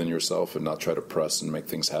 play within yourself and not try to press and make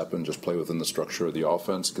things happen. Just play within the structure of the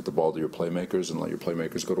offense, get the ball to your playmakers, and let your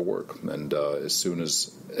playmakers go to work. And as soon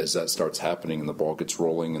as that starts happening and the ball gets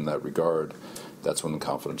rolling in that regard, that's when the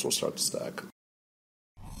confidence will start to stack.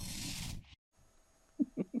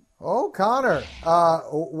 Oh, Connor,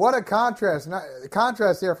 what a contrast.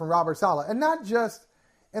 Contrast there from Robert Saleh. And not just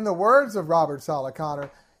in the words of Robert Saleh, Connor.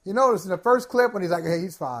 You notice in the first clip when he's like, hey,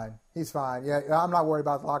 he's fine. He's fine. Yeah, I'm not worried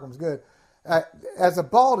about the locker room's good. As a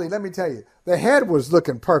Baldy, let me tell you, the head was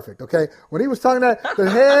looking perfect, okay? When he was talking that, the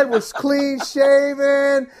head was clean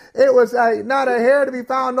shaven. It was not a hair to be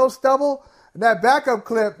found, no stubble. In that backup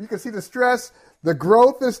clip, you can see the stress. The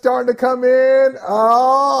growth is starting to come in.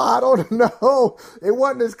 Oh, I don't know. It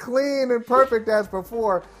wasn't as clean and perfect as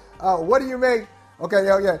before. What do you make? Okay,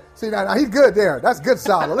 yeah. See, now he's good there. That's good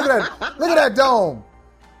solid. Look at that. Look at that dome.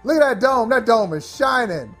 Look at that dome. That dome is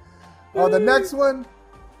shining. The next one,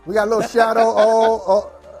 we got a little shadow.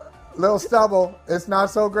 Little stubble. It's not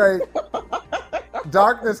so great.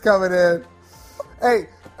 Darkness coming in. Hey,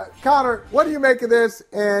 Connor, what do you make of this?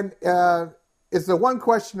 And it's the one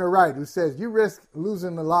questioner right who says you risk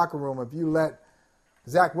losing the locker room if you let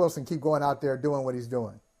Zach Wilson keep going out there doing what he's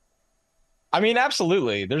doing. I mean,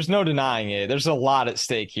 absolutely. There's no denying it. There's a lot at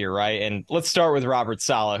stake here, right? And let's start with Robert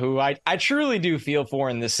Saleh, who I truly do feel for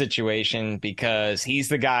in this situation because he's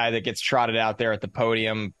the guy that gets trotted out there at the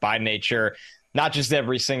podium by nature, not just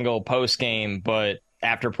every single post game, but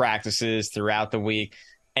after practices throughout the week.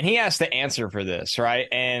 And he has to answer for this, right?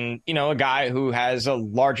 And, you know, a guy who has a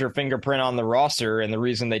larger fingerprint on the roster and the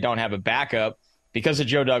reason they don't have a backup because of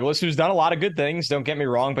Joe Douglas, who's done a lot of good things, don't get me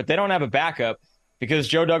wrong, but they don't have a backup because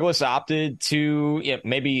Joe Douglas opted to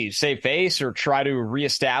maybe save face or try to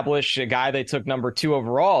reestablish a guy they took number 2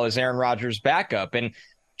 overall as Aaron Rodgers' backup. And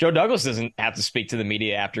Joe Douglas doesn't have to speak to the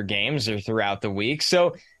media after games or throughout the week.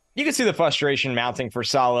 So you can see the frustration mounting for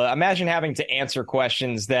Saleh. Imagine having to answer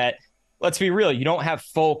questions that, let's be real, you don't have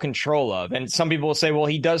full control of. And some people will say, well,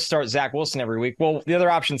 he does start Zach Wilson every week. Well, the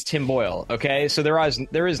other option is Tim Boyle, okay? So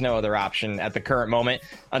there is no other option at the current moment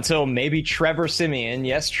until maybe Trevor Siemian,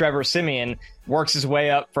 yes, Trevor Siemian, works his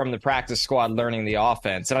way up from the practice squad learning the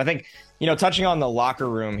offense. And I think, you know, touching on the locker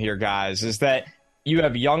room here, guys, is that you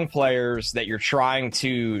have young players that you're trying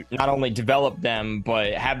to not only develop them,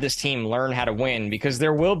 but have this team learn how to win because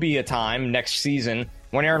there will be a time next season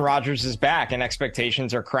when Aaron Rodgers is back and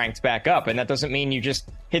expectations are cranked back up. And that doesn't mean you just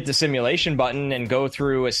hit the simulation button and go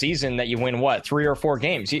through a season that you win, 3 or 4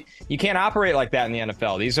 games. You can't operate like that in the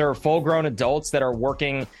NFL. These are full-grown adults that are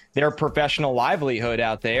working their professional livelihood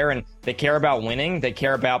out there, and they care about winning, they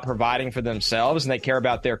care about providing for themselves, and they care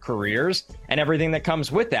about their careers and everything that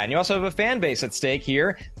comes with that. And you also have a fan base at stake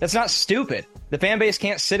here that's not stupid. The fan base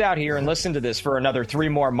can't sit out here and listen to this for another 3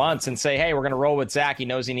 more months and say, hey, we're going to roll with Zach. He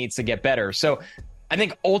knows he needs to get better. So I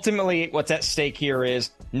think ultimately what's at stake here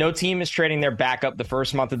is no team is trading their backup the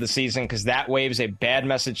first month of the season because that waves a bad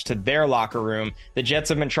message to their locker room. The Jets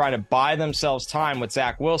have been trying to buy themselves time with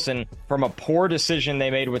Zach Wilson from a poor decision they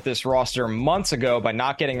made with this roster months ago by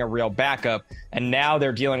not getting a real backup, and now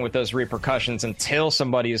they're dealing with those repercussions until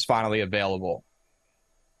somebody is finally available.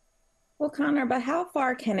 Well, Connor, but how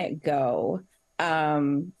far can it go?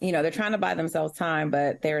 They're trying to buy themselves time,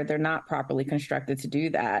 but they're not properly constructed to do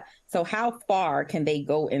that. So how far can they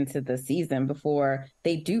go into the season before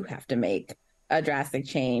they do have to make a drastic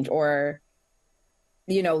change? Or,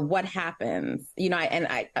 what happens? I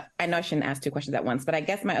know I shouldn't ask 2 questions at once, but I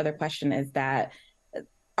guess my other question is that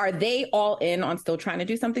are they all in on still trying to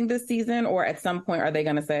do something this season? Or at some point, are they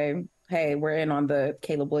going to say, hey, we're in on the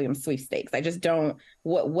Caleb Williams sweepstakes? I just don't,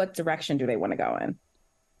 what direction do they want to go in?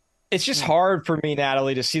 It's just hard for me,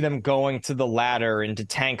 Natalie, to see them going to the ladder into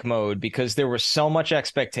tank mode because there was so much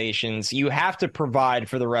expectations. You have to provide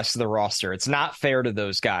for the rest of the roster. It's not fair to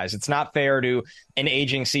those guys. It's not fair to an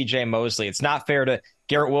aging CJ Mosley. It's not fair to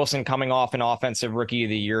Garrett Wilson coming off an offensive rookie of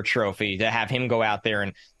the year trophy to have him go out there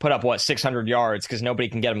and put up 600 yards because nobody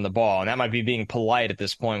can get him the ball. And that might be being polite at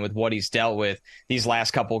this point with what he's dealt with these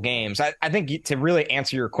last couple games. I think to really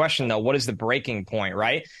answer your question, though, what is the breaking point,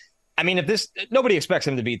 right? I mean, nobody expects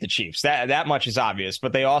them to beat the Chiefs. That much is obvious,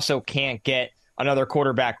 but they also can't get another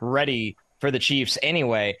quarterback ready for the Chiefs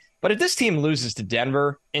anyway. But if this team loses to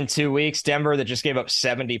Denver in 2 weeks, Denver that just gave up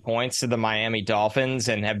 70 points to the Miami Dolphins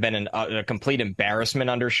and have been a complete embarrassment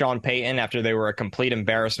under Sean Payton after they were a complete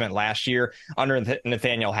embarrassment last year under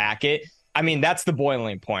Nathaniel Hackett. I mean, that's the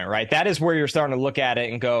boiling point, right? That is where you're starting to look at it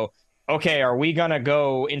and go, okay, are we going to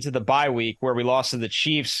go into the bye week where we lost to the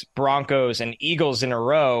Chiefs, Broncos, and Eagles in a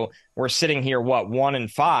row? We're sitting here,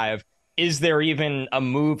 1-5? Is there even a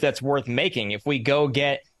move that's worth making? If we go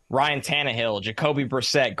get Ryan Tannehill, Jacoby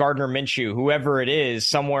Brissett, Gardner Minshew, whoever it is,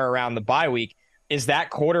 somewhere around the bye week. Is that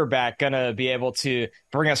quarterback going to be able to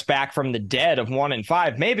bring us back from the dead of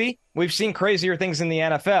 1-5? Maybe. We've seen crazier things in the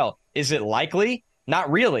NFL. Is it likely?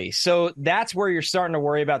 Not really. So that's where you're starting to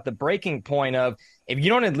worry about the breaking point of, if you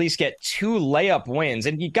don't at least get 2 layup wins,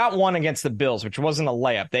 and you got one against the Bills, which wasn't a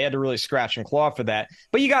layup. They had to really scratch and claw for that.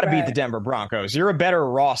 But you got to beat the Denver Broncos. You're a better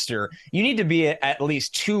roster. You need to be at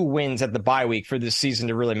least 2 wins at the bye week for this season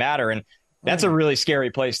to really matter. And that's a really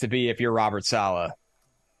scary place to be if you're Robert Saleh.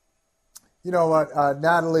 You know what,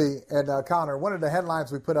 Natalie and Connor, one of the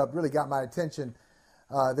headlines we put up really got my attention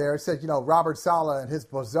there. It said, Robert Saleh and his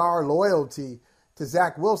bizarre loyalty to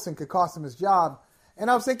Zach Wilson could cost him his job. And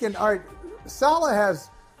I was thinking, all right, Saleh has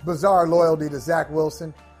bizarre loyalty to Zach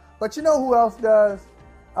Wilson, but you know who else does?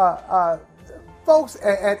 Folks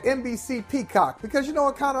at NBC Peacock. Because you know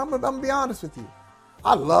what, Connor, I'm going to be honest with you.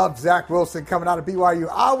 I loved Zach Wilson coming out of BYU.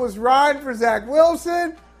 I was riding for Zach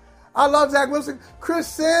Wilson. I love Zach Wilson. Chris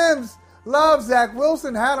Sims loves Zach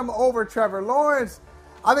Wilson, had him over Trevor Lawrence.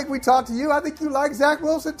 I think we talked to you. I think you like Zach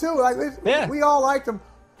Wilson too. We all liked him.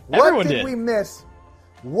 What did we miss?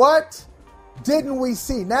 What didn't we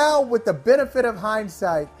see? Now, with the benefit of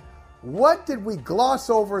hindsight, what did we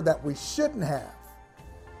gloss over that we shouldn't have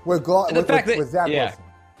with Zach Wilson?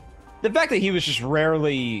 The fact that he was just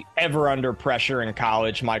rarely ever under pressure in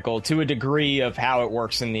college, Michael, to a degree of how it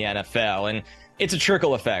works in the NFL. And it's a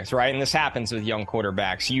trickle effect, right? And this happens with young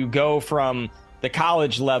quarterbacks. You go from the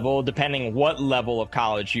college level, depending what level of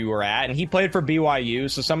college you were at. And he played for BYU,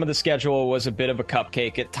 so some of the schedule was a bit of a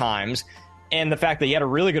cupcake at times. And the fact that he had a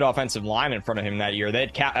really good offensive line in front of him that year, they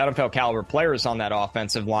had NFL caliber players on that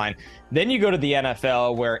offensive line. Then you go to the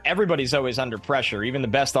NFL where everybody's always under pressure. Even the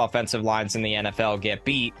best offensive lines in the NFL get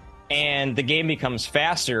beat, and the game becomes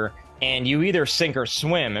faster, and you either sink or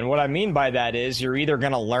swim. And what I mean by that is you're either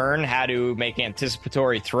going to learn how to make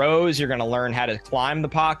anticipatory throws, you're going to learn how to climb the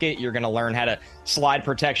pocket, you're going to learn how to slide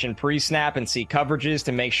protection pre-snap and see coverages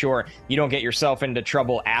to make sure you don't get yourself into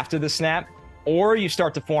trouble after the snap. Or you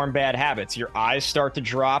start to form bad habits. Your eyes start to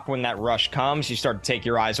drop when that rush comes. You start to take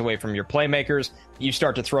your eyes away from your playmakers. You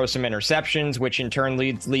start to throw some interceptions, which in turn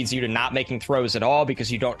leads you to not making throws at all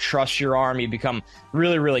because you don't trust your arm. You become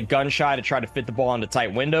really, really gun shy to try to fit the ball into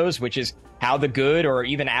tight windows, which is how the good or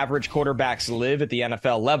even average quarterbacks live at the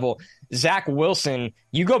NFL level. Zach Wilson,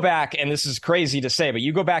 you go back, and this is crazy to say, but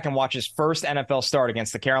you go back and watch his first NFL start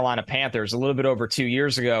against the Carolina Panthers a little bit over 2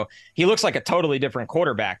 years ago. He looks like a totally different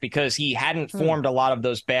quarterback because he hadn't formed a lot of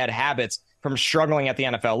those bad habits from struggling at the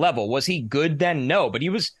NFL level. Was he good then? No, but he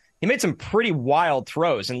made some pretty wild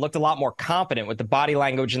throws and looked a lot more confident with the body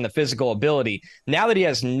language and the physical ability. Now that he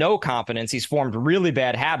has no confidence, he's formed really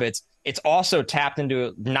bad habits. It's also tapped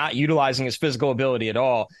into not utilizing his physical ability at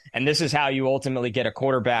all. And this is how you ultimately get a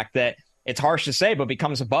quarterback that, it's harsh to say, but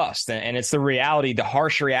becomes a bust. And it's the reality, the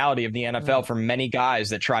harsh reality of the NFL for many guys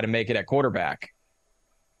that try to make it at quarterback.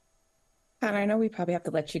 And I know we probably have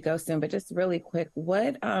to let you go soon, but just really quick,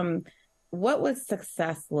 what would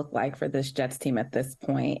success look like for this Jets team at this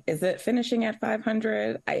point? Is it finishing at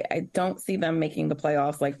 500? I don't see them making the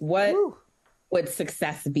playoffs. Like, what would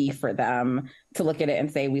success be for them to look at it and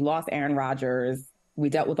say, we lost Aaron Rodgers, we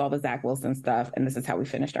dealt with all the Zach Wilson stuff, and this is how we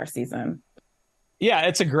finished our season? Yeah,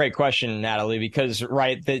 it's a great question, Natalie, because,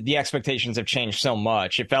 right, the expectations have changed so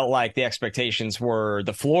much. It felt like the expectations were,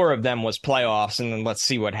 the floor of them was playoffs, and then let's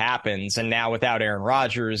see what happens. And now without Aaron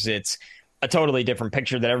Rodgers, it's a totally different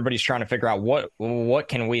picture that everybody's trying to figure out what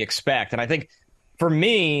can we expect. And I think for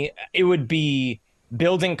me, it would be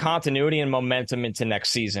building continuity and momentum into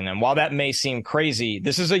next season. And while that may seem crazy,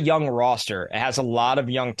 this is a young roster. It has a lot of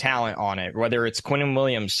young talent on it, whether it's Quinnen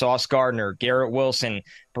Williams, Sauce Gardner, Garrett Wilson,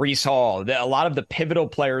 Breece Hall. A lot of the pivotal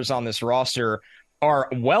players on this roster are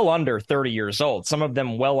well under 30 years old, some of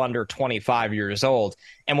them well under 25 years old.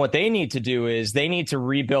 And what they need to do is they need to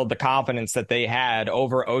rebuild the confidence that they had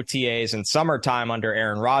over OTAs and summertime under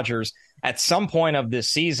Aaron Rodgers at some point of this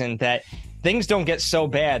season, that things don't get so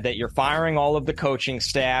bad that you're firing all of the coaching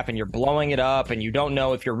staff and you're blowing it up and you don't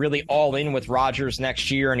know if you're really all in with Rodgers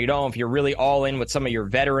next year and you don't know if you're really all in with some of your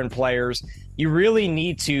veteran players. You really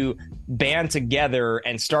need to band together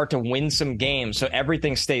and start to win some games so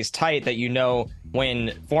everything stays tight, that you know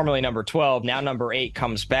when formerly number 12, now number 8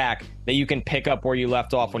 comes back, that you can pick up where you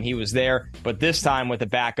left off when he was there, but this time with a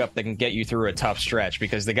backup that can get you through a tough stretch,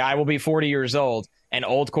 because the guy will be 40 years old, and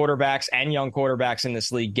old quarterbacks and young quarterbacks in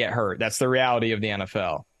this league get hurt. That's the reality of the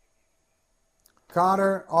NFL.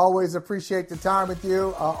 Connor, always appreciate the time with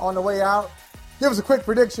you. On the way out, give us a quick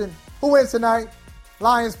prediction. Who wins tonight?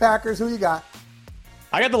 Lions, Packers, who you got?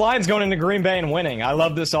 I got the Lions going into Green Bay and winning. I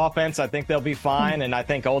love this offense. I think they'll be fine, and I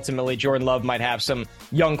think ultimately Jordan Love might have some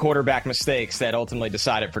young quarterback mistakes that ultimately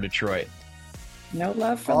decide it for Detroit. No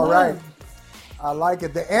love for All Love. right. I like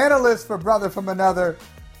it. The analyst for Brother from Another,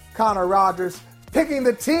 Connor Rogers, picking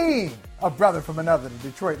the team of Brother from Another, the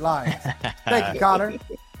Detroit Lions. Thank you, Connor.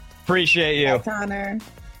 Appreciate you. Bye, Connor.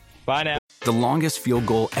 Bye now. The longest field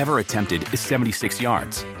goal ever attempted is 76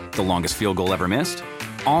 yards. The longest field goal ever missed?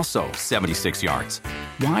 Also 76 yards.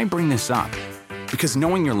 Why bring this up? Because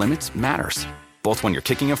knowing your limits matters, both when you're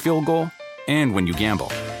kicking a field goal and when you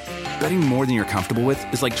gamble. Betting more than you're comfortable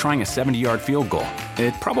with is like trying a 70-yard field goal.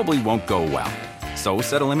 It probably won't go well. So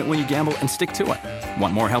set a limit when you gamble and stick to it.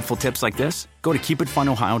 Want more helpful tips like this? Go to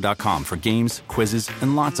keepitfunohio.com for games, quizzes,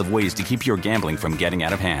 and lots of ways to keep your gambling from getting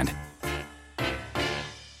out of hand.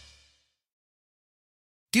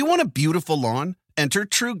 Do you want a beautiful lawn? Enter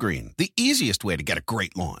True Green, the easiest way to get a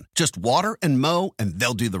great lawn. Just water and mow, and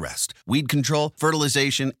they'll do the rest. Weed control,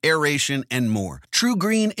 fertilization, aeration, and more. True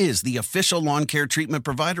Green is the official lawn care treatment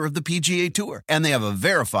provider of the PGA Tour, and they have a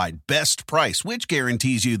verified best price, which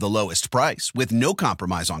guarantees you the lowest price with no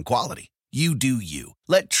compromise on quality. You do you.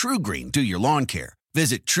 Let True Green do your lawn care.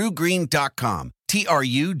 Visit truegreen.com,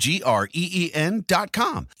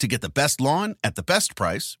 TRUGREEN.com, to get the best lawn at the best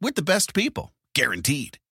price with the best people.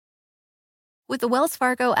 Guaranteed. With the Wells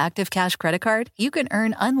Fargo Active Cash Credit Card, you can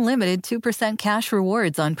earn unlimited 2% cash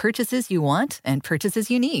rewards on purchases you want and purchases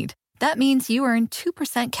you need. That means you earn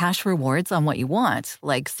 2% cash rewards on what you want,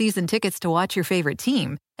 like season tickets to watch your favorite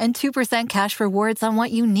team, and 2% cash rewards on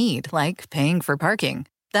what you need, like paying for parking.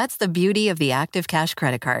 That's the beauty of the Active Cash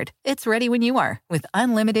Credit Card. It's ready when you are, with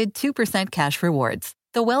unlimited 2% cash rewards.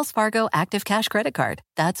 The Wells Fargo Active Cash Credit Card.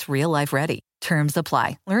 That's real life ready. Terms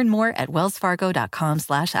apply. Learn more at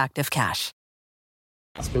wellsfargo.com/activecash.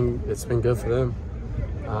 It's been good for them.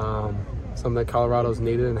 Something that Colorado's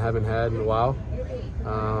needed and haven't had in a while.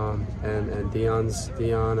 And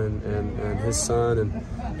Deion and his son and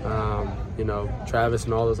Travis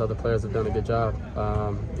and all those other players have done a good job.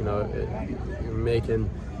 Making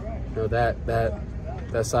that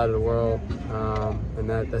side of the world and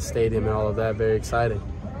that stadium and all of that very exciting.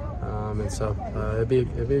 It'd be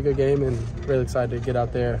a good game, and really excited to get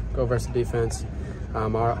out there, go versus the defense.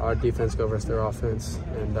 Our defense go versus their offense,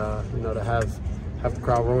 and to have the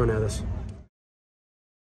crowd roaring at us.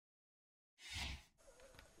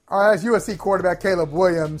 All right, that's USC quarterback Caleb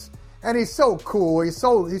Williams, and he's so cool. He's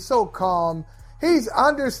so calm. He's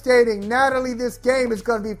understating, Natalie, this game is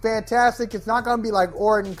going to be fantastic. It's not going to be like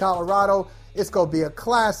Oregon, Colorado. It's going to be a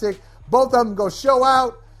classic. Both of them go show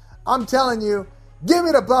out. I'm telling you, give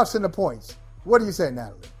me the Buffs and the points. What do you say,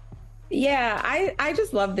 Natalie? Yeah, I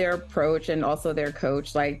just love their approach and also their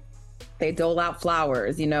coach. Like, they dole out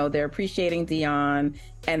flowers, they're appreciating Deion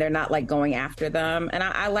and they're not like going after them. And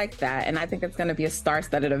I like that. And I think it's going to be a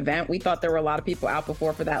star-studded event. We thought there were a lot of people out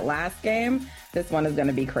before for that last game. This one is going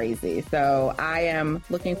to be crazy. So I am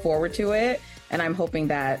looking forward to it. And I'm hoping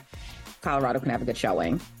that Colorado can have a good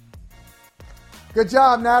showing. Good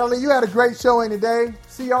job, Natalie. You had a great showing today.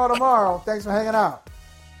 See y'all tomorrow. Thanks for hanging out.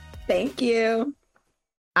 Thank you.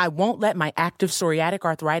 I won't let my active psoriatic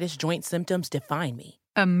arthritis joint symptoms define me.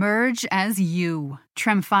 Emerge as you.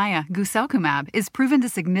 Tremfya guselkumab is proven to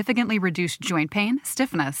significantly reduce joint pain,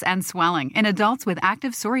 stiffness, and swelling in adults with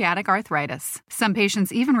active psoriatic arthritis. Some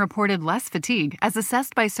patients even reported less fatigue as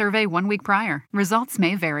assessed by survey 1 week prior. Results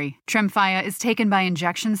may vary. Tremfya is taken by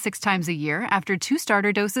injection 6 times a year after 2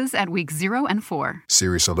 starter doses at weeks 0 and 4.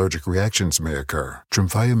 Serious allergic reactions may occur.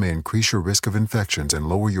 Tremfya may increase your risk of infections and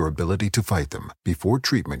lower your ability to fight them. Before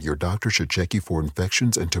treatment, your doctor should check you for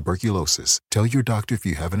infections and tuberculosis. Tell your doctor if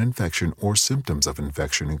you have an infection or symptoms of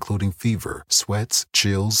infection, including fever, sweats,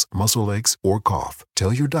 chills, muscle aches, or cough.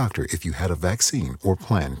 Tell your doctor if you had a vaccine or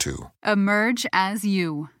plan to. Emerge as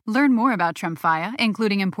you. Learn more about Tremfya,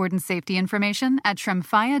 including important safety information, at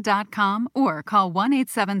tremfya.com or call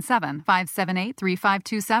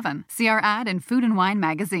 1-877-578-3527. See our ad in Food and Wine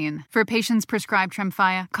magazine. For patients prescribed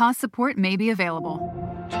Tremfya, cost support may be available.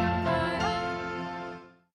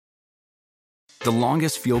 The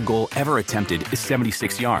longest field goal ever attempted is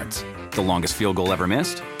 76 yards. The longest field goal ever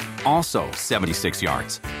missed? Also 76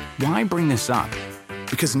 yards. Why bring this up?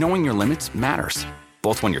 Because knowing your limits matters,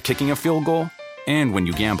 both when you're kicking a field goal and when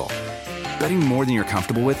you gamble. Betting more than you're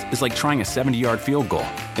comfortable with is like trying a 70-yard field goal.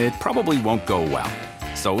 It probably won't go well.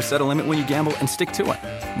 So set a limit when you gamble and stick to it.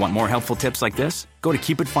 Want more helpful tips like this? Go to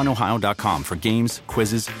keepitfunohio.com for games,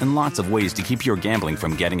 quizzes, and lots of ways to keep your gambling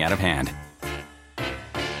from getting out of hand.